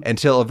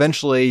until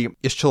eventually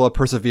Y'shtola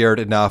persevered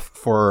enough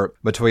for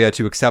Matoya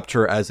to accept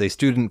her as a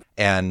student,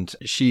 and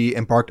she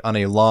embarked on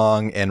a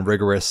long and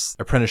rigorous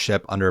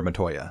apprenticeship under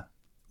Matoya.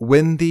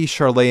 When the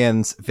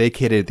Charlayans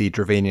vacated the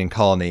Dravanian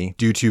colony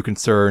due to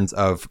concerns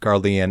of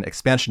Garlean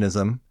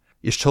expansionism,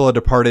 Y'shtola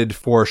departed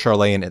for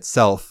Charlayan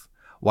itself,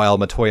 while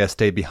Matoya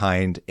stayed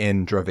behind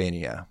in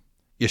Dravania.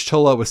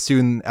 Y'shtola was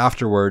soon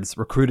afterwards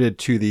recruited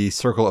to the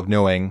Circle of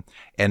Knowing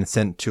and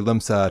sent to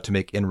Limsa to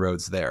make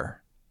inroads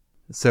there.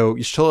 So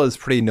Y'shtola is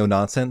pretty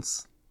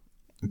no-nonsense.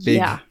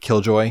 Big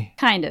killjoy.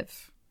 Kind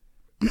of.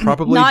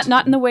 Probably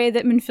not in the way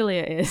that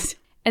Minfilia is.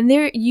 And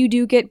there you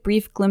do get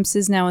brief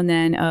glimpses now and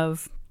then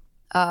of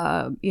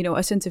a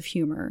sense of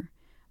humor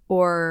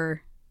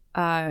or,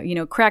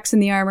 cracks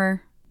in the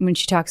armor when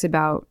she talks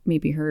about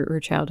maybe her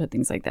childhood,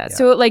 things like that. Yeah.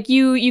 So like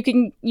you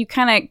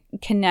kind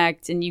of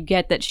connect and you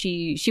get that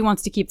she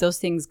wants to keep those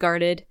things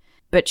guarded,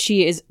 but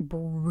she is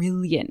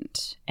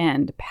brilliant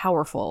and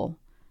powerful.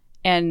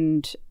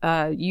 And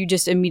you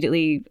just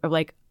immediately are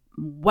like,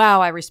 wow,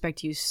 I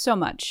respect you so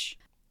much.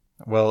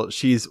 Well,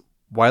 she's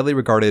widely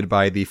regarded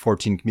by the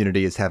 14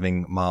 community as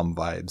having mom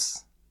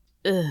vibes.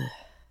 Ugh.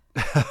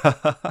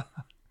 I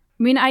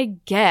mean, I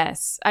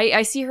guess.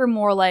 I see her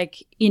more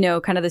like,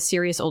 kind of the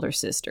serious older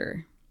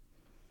sister.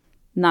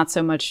 Not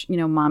so much,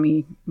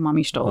 mommy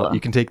Y'shtola. Well, you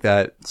can take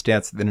that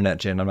stance of the internet,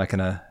 Jin. I'm not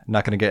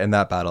gonna get in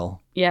that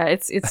battle. Yeah,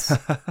 it's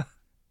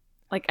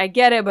like I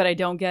get it, but I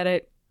don't get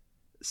it.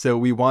 So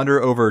we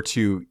wander over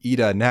to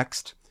Ida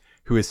next,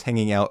 who is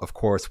hanging out, of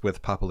course,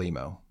 with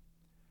Papalymo.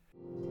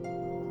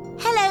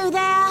 Hello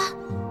there.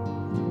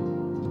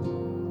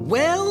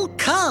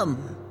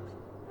 Welcome.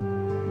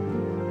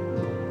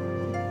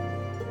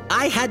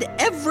 I had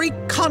every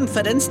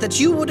confidence that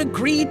you would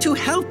agree to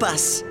help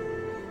us.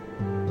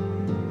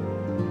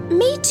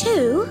 Me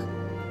too.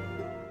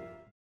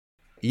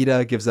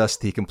 Ida gives us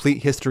the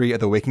complete history of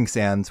the Waking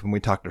Sands when we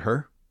talk to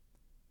her.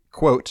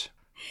 Quote,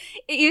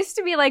 "It used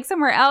to be like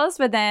somewhere else,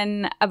 but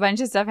then a bunch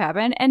of stuff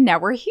happened, and now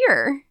we're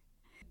here."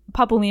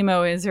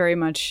 Papalymo is very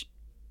much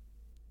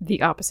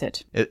the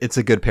opposite. It's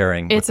a good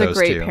pairing. It's with a those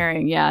great two.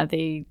 pairing. Yeah,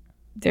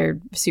 they're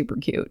super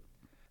cute.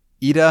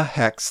 Ida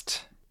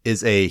Hext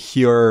is a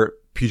Heor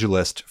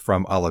pugilist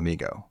from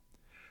Alamigo.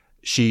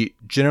 She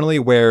generally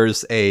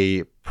wears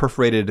a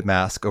perforated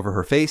mask over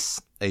her face,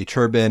 a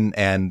turban,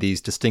 and these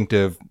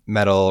distinctive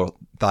metal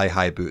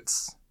thigh-high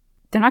boots.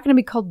 They're not going to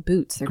be called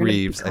boots. They're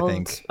Greaves, gonna be called... I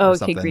think. Oh,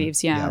 okay,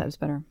 greaves. Yeah, that was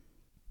better.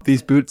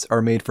 These boots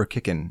are made for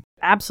kicking.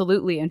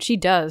 Absolutely, and she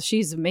does.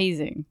 She's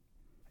amazing.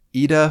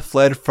 Ida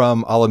fled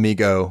from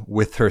Alamigo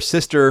with her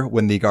sister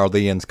when the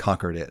Garleans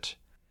conquered it.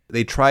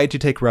 They tried to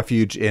take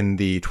refuge in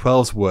the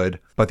Twelves Wood,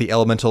 but the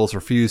elementals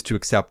refused to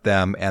accept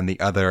them and the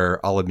other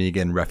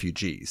Alamigan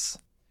refugees.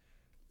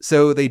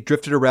 So they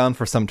drifted around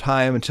for some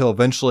time until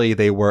eventually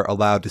they were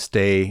allowed to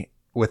stay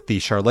with the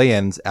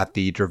Charlayans at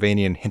the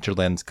Dravanian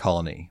hinterlands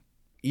colony.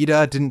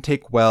 Ida didn't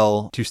take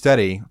well to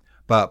study,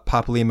 but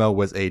Papalymo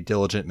was a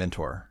diligent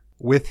mentor.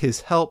 With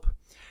his help,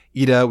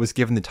 Ida was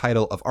given the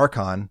title of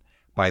Archon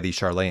by the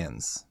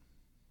Charlayans.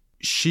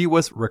 She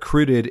was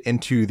recruited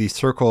into the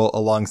Circle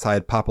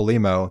alongside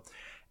Papalymo,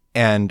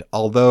 and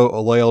although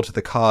loyal to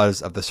the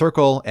cause of the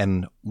Circle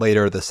and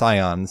later the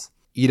Scions,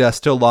 Ida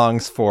still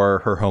longs for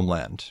her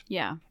homeland.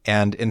 Yeah.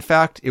 And in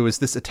fact, it was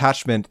this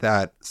attachment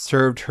that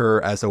served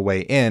her as a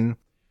way in,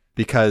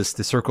 because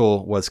the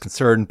Circle was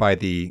concerned by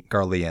the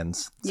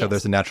Garleans. So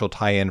there's a natural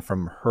tie-in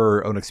from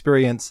her own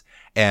experience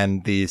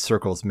and the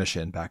Circle's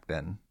mission back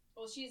then.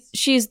 Well,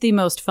 she's the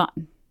most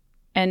fun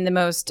and the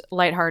most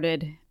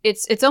lighthearted.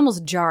 It's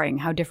almost jarring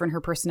how different her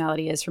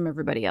personality is from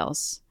everybody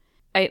else.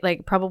 I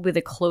like probably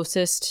the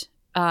closest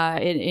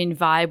in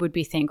vibe would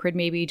be Thancred,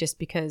 maybe, just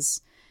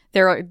because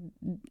they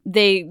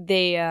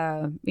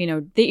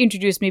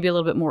introduce maybe a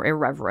little bit more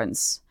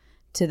irreverence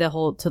to the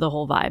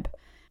whole vibe.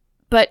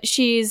 But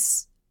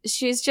she's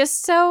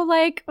just so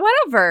like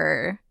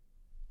whatever.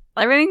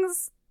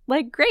 Everything's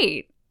like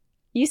great.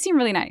 You seem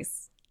really nice.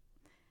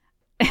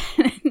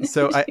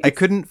 So I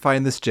couldn't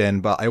find this Jen,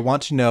 but I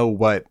want to know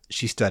what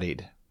she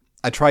studied.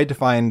 I tried to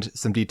find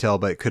some detail,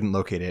 but couldn't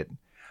locate it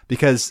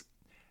because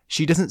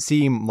she doesn't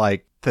seem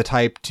like the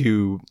type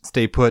to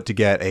stay put to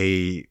get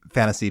a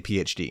fantasy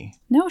PhD.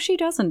 No, she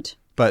doesn't.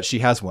 But she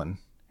has one.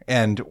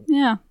 And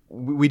yeah,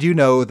 we do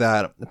know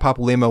that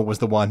Papalymo was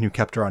the one who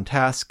kept her on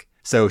task.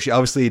 So she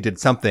obviously did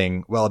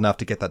something well enough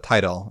to get that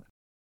title.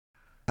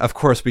 Of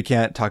course, we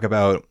can't talk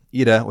about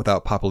Ida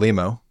without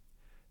Papalymo,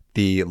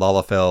 the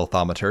Lalafell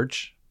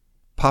thaumaturge.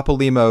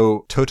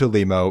 Papalymo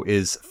Totolimo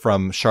is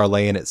from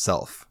Charlayan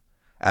itself,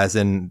 as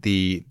in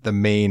the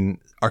main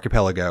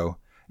archipelago,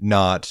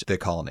 not the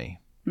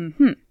colony.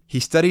 Mm-hmm. He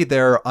studied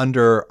there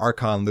under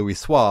Archon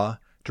Louisoix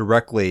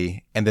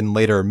directly, and then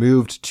later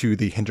moved to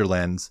the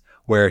hinterlands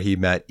where he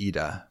met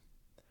Ida.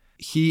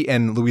 He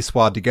and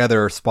Louisoix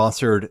together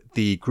sponsored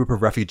the group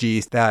of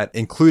refugees that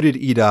included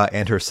Ida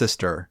and her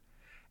sister.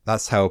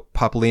 That's how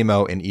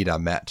Papalymo and Ida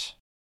met.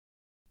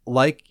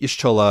 Like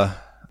Y'shtola,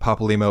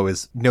 Papalymo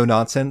is no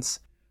nonsense,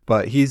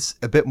 but he's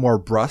a bit more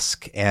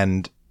brusque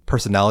and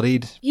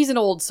personalitied. He's an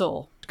old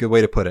soul. Good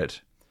way to put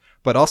it.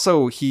 But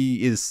also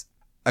he is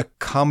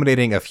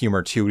accommodating of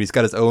humor too. He's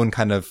got his own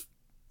kind of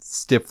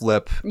stiff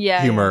lip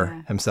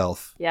humor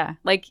himself. Yeah,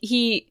 like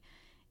he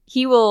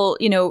will,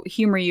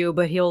 humor you,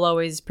 but he'll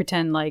always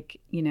pretend like,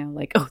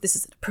 oh, this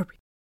is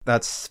inappropriate.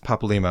 That's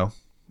Papalymo.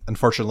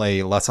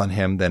 Unfortunately, less on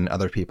him than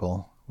other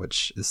people,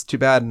 which is too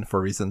bad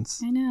for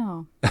reasons. I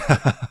know.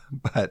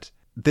 But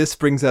this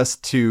brings us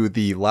to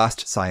the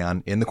last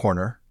scion in the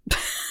corner.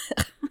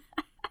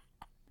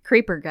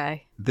 Creeper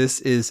guy.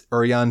 This is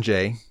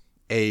Eorzeans,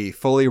 a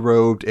fully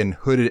robed and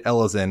hooded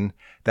Eorzean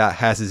that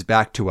has his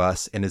back to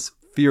us and is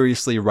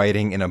furiously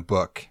writing in a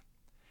book.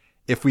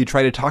 If we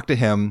try to talk to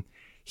him,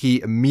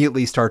 he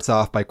immediately starts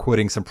off by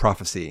quoting some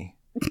prophecy.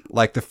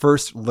 Like the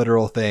first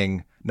literal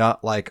thing,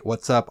 not like,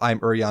 what's up, I'm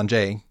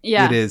Eorzeans.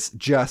 Yeah. It is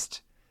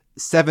just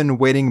 7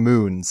 waning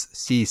moons,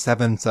 see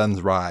 7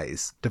 suns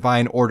rise.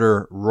 Divine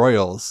order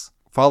royals,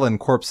 fallen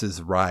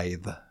corpses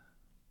writhe.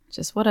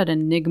 Just what an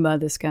enigma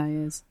this guy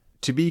is.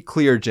 To be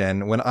clear,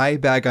 Jen, when I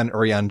bag on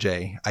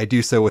Eorzeans, I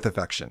do so with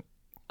affection.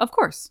 Of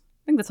course.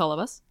 I think that's all of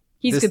us.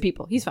 He's good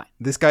people. He's fine.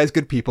 This guy's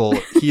good people.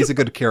 He is a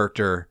good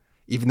character,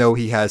 even though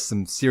he has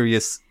some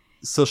serious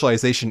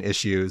socialization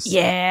issues.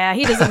 Yeah,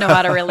 he doesn't know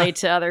how to relate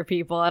to other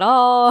people at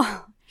all.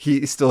 He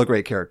is still a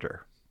great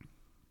character.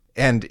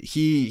 And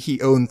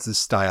he owns this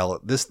style.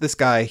 This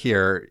guy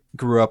here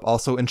grew up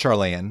also in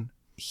Charlayan.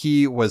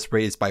 He was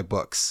raised by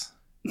books.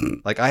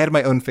 Like, I had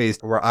my own phase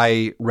where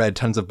I read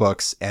tons of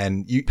books,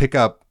 and you pick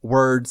up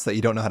words that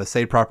you don't know how to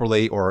say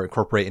properly or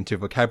incorporate into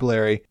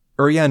vocabulary.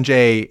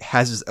 Eorzeans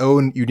has his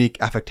own unique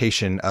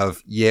affectation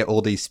of ye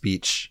olde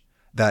speech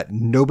that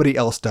nobody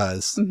else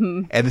does.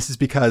 Mm-hmm. And this is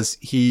because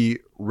he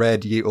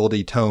read ye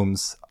olde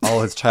tomes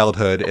all his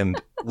childhood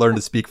and learned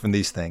to speak from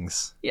these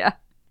things. Yeah.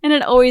 And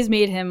it always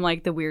made him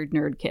like the weird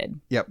nerd kid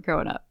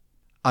growing up.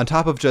 On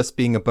top of just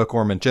being a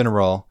bookworm in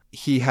general,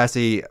 he has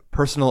a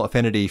personal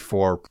affinity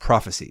for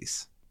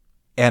prophecies.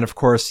 And of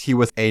course, he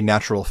was a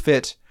natural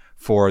fit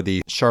for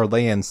the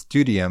Charlayan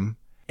studium,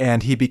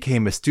 and he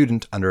became a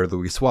student under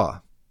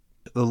Louisoix.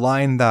 The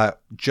line that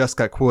just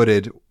got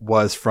quoted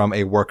was from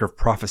a work of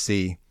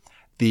prophecy,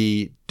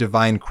 the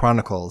Divine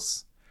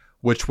Chronicles,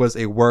 which was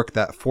a work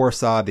that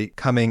foresaw the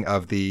coming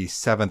of the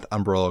 7th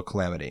umbral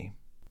calamity.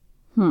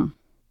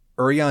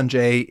 Urian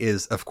J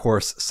is, of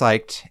course,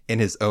 psyched in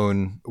his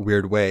own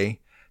weird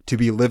way to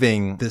be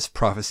living this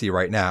prophecy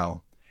right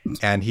now,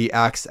 and he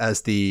acts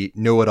as the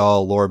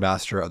know-it-all lore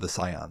master of the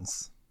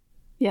Scions.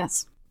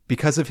 Yes.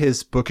 Because of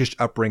his bookish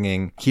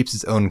upbringing, keeps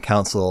his own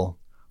counsel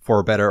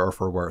for better or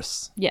for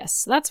worse.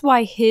 Yes, that's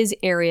why his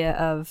area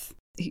of...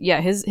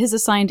 Yeah, his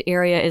assigned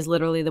area is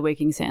literally the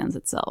Waking Sands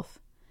itself.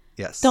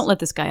 Yes. Don't let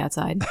this guy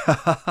outside.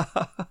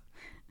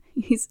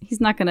 he's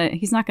not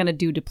gonna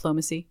do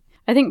diplomacy.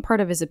 I think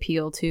part of his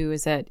appeal too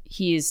is that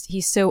he's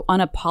so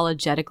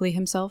unapologetically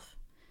himself.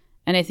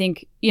 And I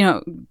think,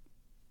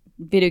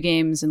 video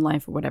games and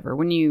life or whatever,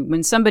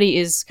 when somebody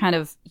is kind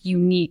of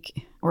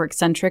unique or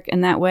eccentric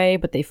in that way,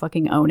 but they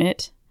fucking own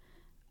it,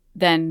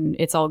 then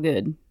it's all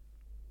good.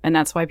 And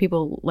that's why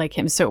people like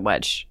him so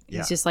much. Yeah.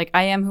 He's just like,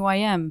 I am who I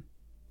am.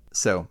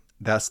 So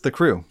that's the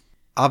crew.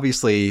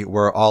 Obviously,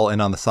 we're all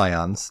in on the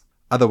Scions.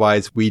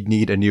 Otherwise, we'd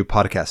need a new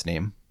podcast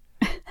name.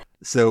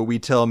 So we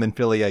tell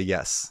Minfilia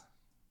yes.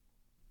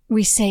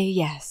 We say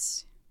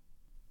yes.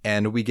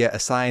 And we get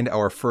assigned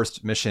our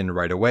first mission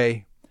right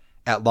away.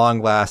 At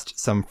long last,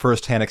 some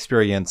first-hand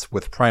experience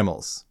with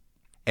primals.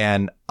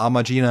 And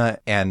Amagina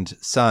and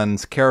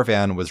Sons'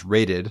 caravan was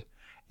raided,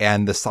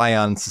 and the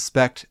Scions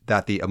suspect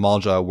that the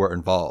Amalja were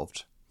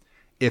involved.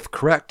 If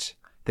correct,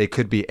 they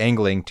could be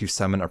angling to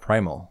summon a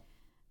primal.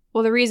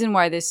 Well, the reason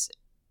why this,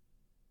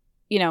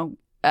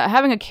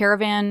 having a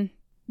caravan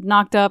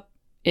knocked up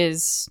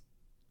is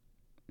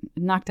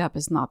not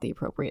the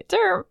appropriate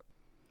term.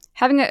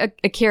 Having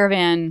a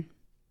caravan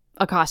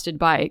accosted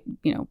by,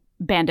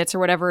 bandits or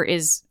whatever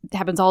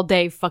happens all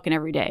day, fucking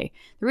every day.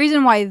 The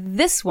reason why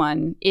this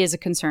one is a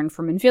concern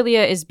for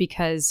Minfilia is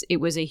because it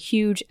was a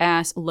huge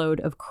ass load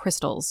of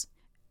crystals.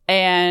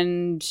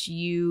 And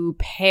you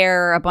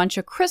pair a bunch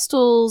of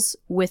crystals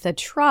with a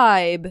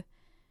tribe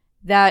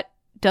that's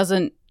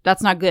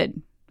not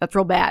good. That's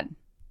real bad.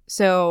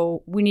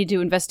 So we need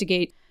to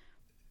investigate.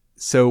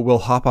 So we'll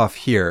hop off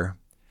here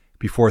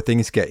before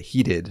things get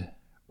heated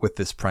with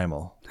this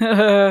primal.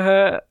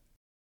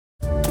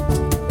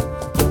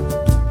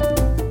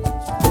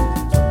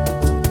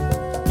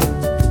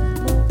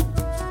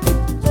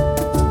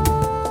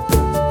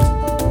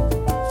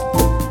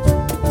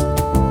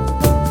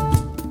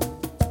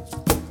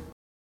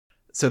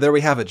 So there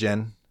we have it,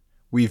 Jen.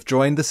 We've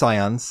joined the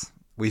Scions,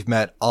 we've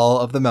met all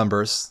of the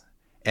members,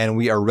 and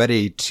we are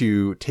ready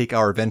to take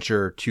our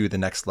adventure to the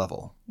next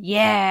level.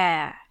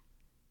 Yeah.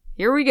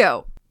 Here we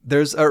go.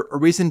 There's a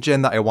reason,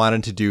 Jen, that I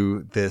wanted to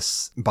do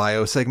this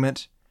bio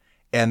segment,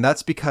 and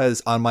that's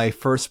because on my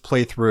first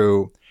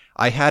playthrough,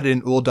 I had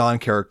an Ul'dah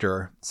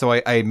character, so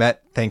I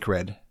met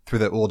Thancred through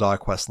the Ul'dah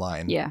quest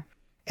line. Yeah.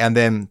 And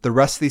then the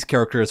rest of these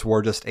characters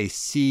were just a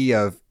sea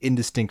of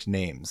indistinct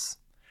names.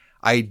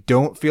 I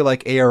don't feel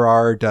like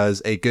ARR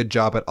does a good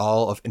job at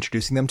all of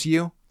introducing them to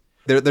you.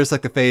 There's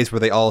like the phase where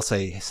they all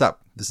say,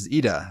 sup, this is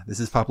Ida,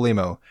 this is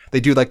Papalymo. They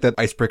do like the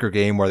icebreaker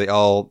game where they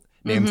all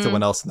name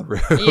someone else in the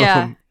room.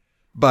 Yeah.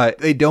 But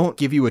they don't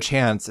give you a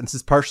chance, and this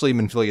is partially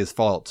Minfilia's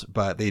fault,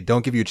 but they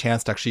don't give you a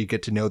chance to actually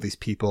get to know these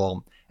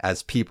people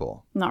as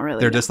people. Not really.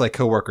 They're just like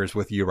coworkers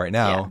with you right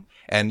now. Yeah.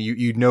 And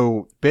you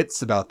know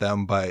bits about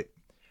them, but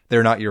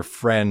they're not your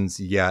friends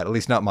yet, at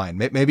least not mine.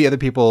 Maybe other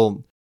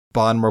people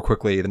bond more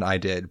quickly than I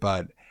did,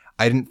 but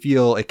I didn't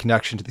feel a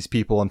connection to these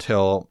people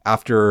until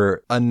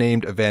after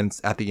unnamed events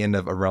at the end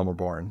of A Realm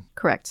Reborn.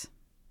 Correct.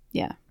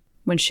 Yeah.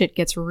 When shit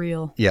gets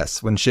real.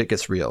 Yes, when shit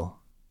gets real.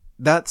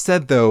 That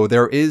said, though,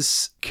 there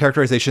is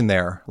characterization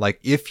there.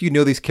 Like, if you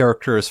know these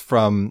characters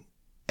from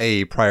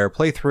a prior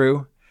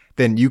playthrough,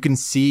 then you can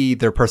see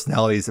their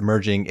personalities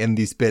emerging in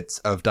these bits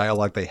of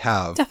dialogue they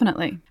have.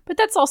 Definitely. But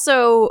that's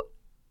also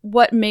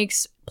what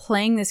makes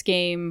playing this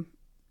game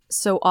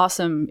so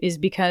awesome, is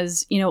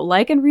because,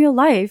 like in real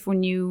life,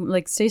 when you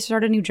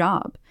start a new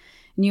job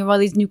and you have all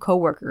these new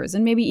coworkers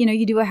and maybe,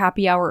 you do a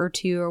happy hour or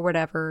two or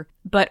whatever,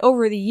 but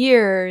over the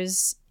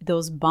years,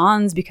 those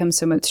bonds become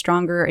so much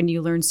stronger and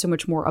you learn so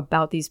much more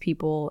about these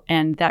people,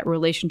 and that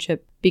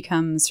relationship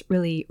becomes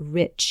really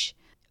rich.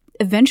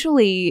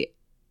 Eventually,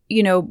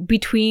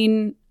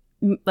 between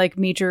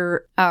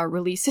major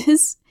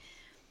releases,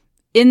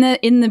 in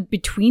the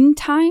between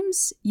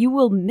times, you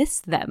will miss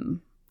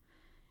them.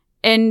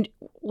 And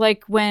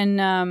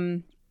when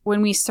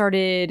we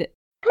started,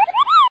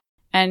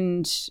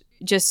 and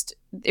just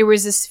there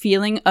was this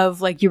feeling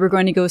of you were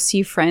going to go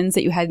see friends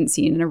that you hadn't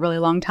seen in a really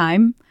long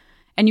time,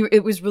 and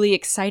it was really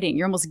exciting.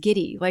 You're almost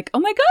giddy, oh my god,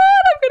 I'm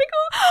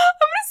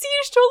gonna see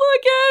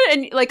Y'shtola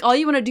again, and all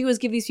you want to do is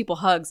give these people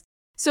hugs.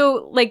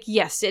 So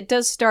yes, it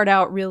does start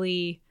out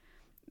really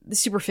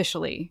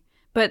superficially,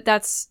 but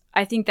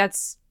I think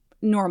that's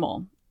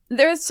normal.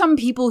 There's some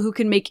people who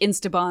can make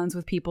insta bonds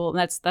with people. And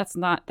that's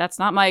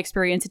not my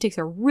experience. It takes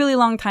a really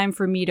long time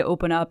for me to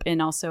open up and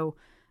also,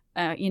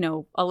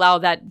 allow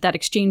that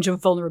exchange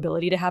of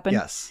vulnerability to happen.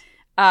 Yes.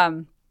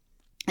 And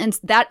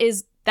that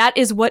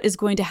is what is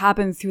going to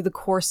happen through the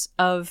course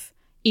of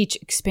each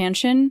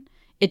expansion,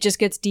 it just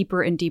gets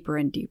deeper and deeper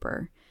and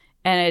deeper.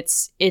 And it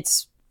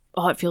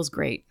feels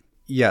great.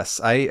 Yes,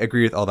 I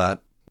agree with all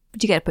that.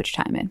 But you got to put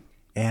your time in.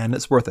 And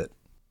it's worth it.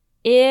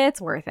 It's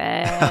worth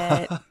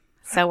it.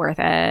 So worth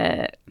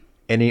it.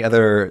 Any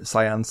other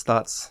Scions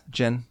thoughts,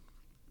 Jen?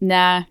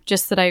 Nah,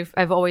 just that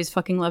I've always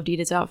fucking loved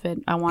Edith's outfit.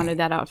 I wanted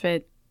that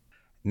outfit.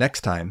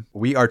 Next time,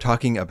 we are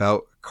talking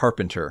about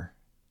Carpenter.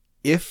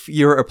 If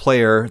you're a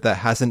player that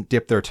hasn't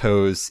dipped their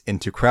toes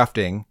into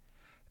crafting,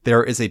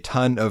 there is a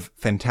ton of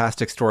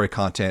fantastic story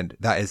content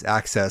that is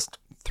accessed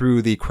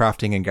through the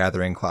crafting and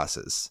gathering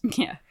classes.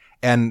 Yeah.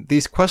 And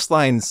these quest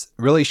lines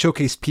really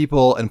showcase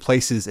people and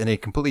places in a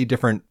completely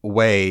different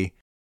way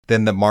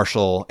than the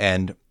martial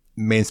and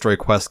main story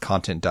quest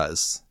content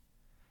does.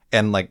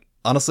 And like,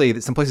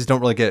 honestly, some places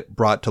don't really get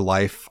brought to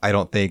life, I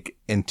don't think,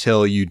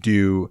 until you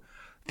do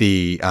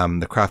the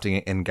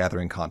crafting and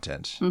gathering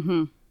content.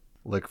 Mm-hmm.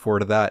 Look forward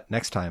to that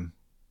next time.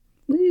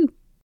 Woo!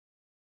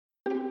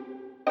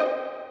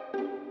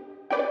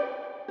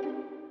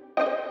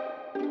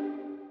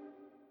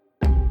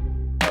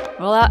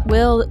 Well, that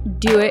will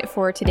do it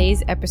for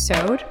today's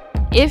episode.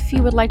 If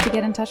you would like to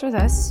get in touch with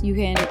us, you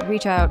can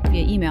reach out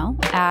via email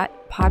at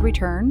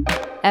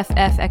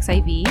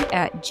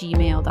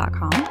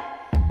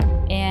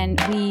podreturnffxiv@gmail.com.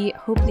 And we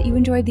hope that you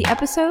enjoyed the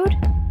episode.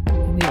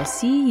 And we will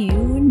see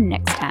you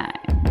next time.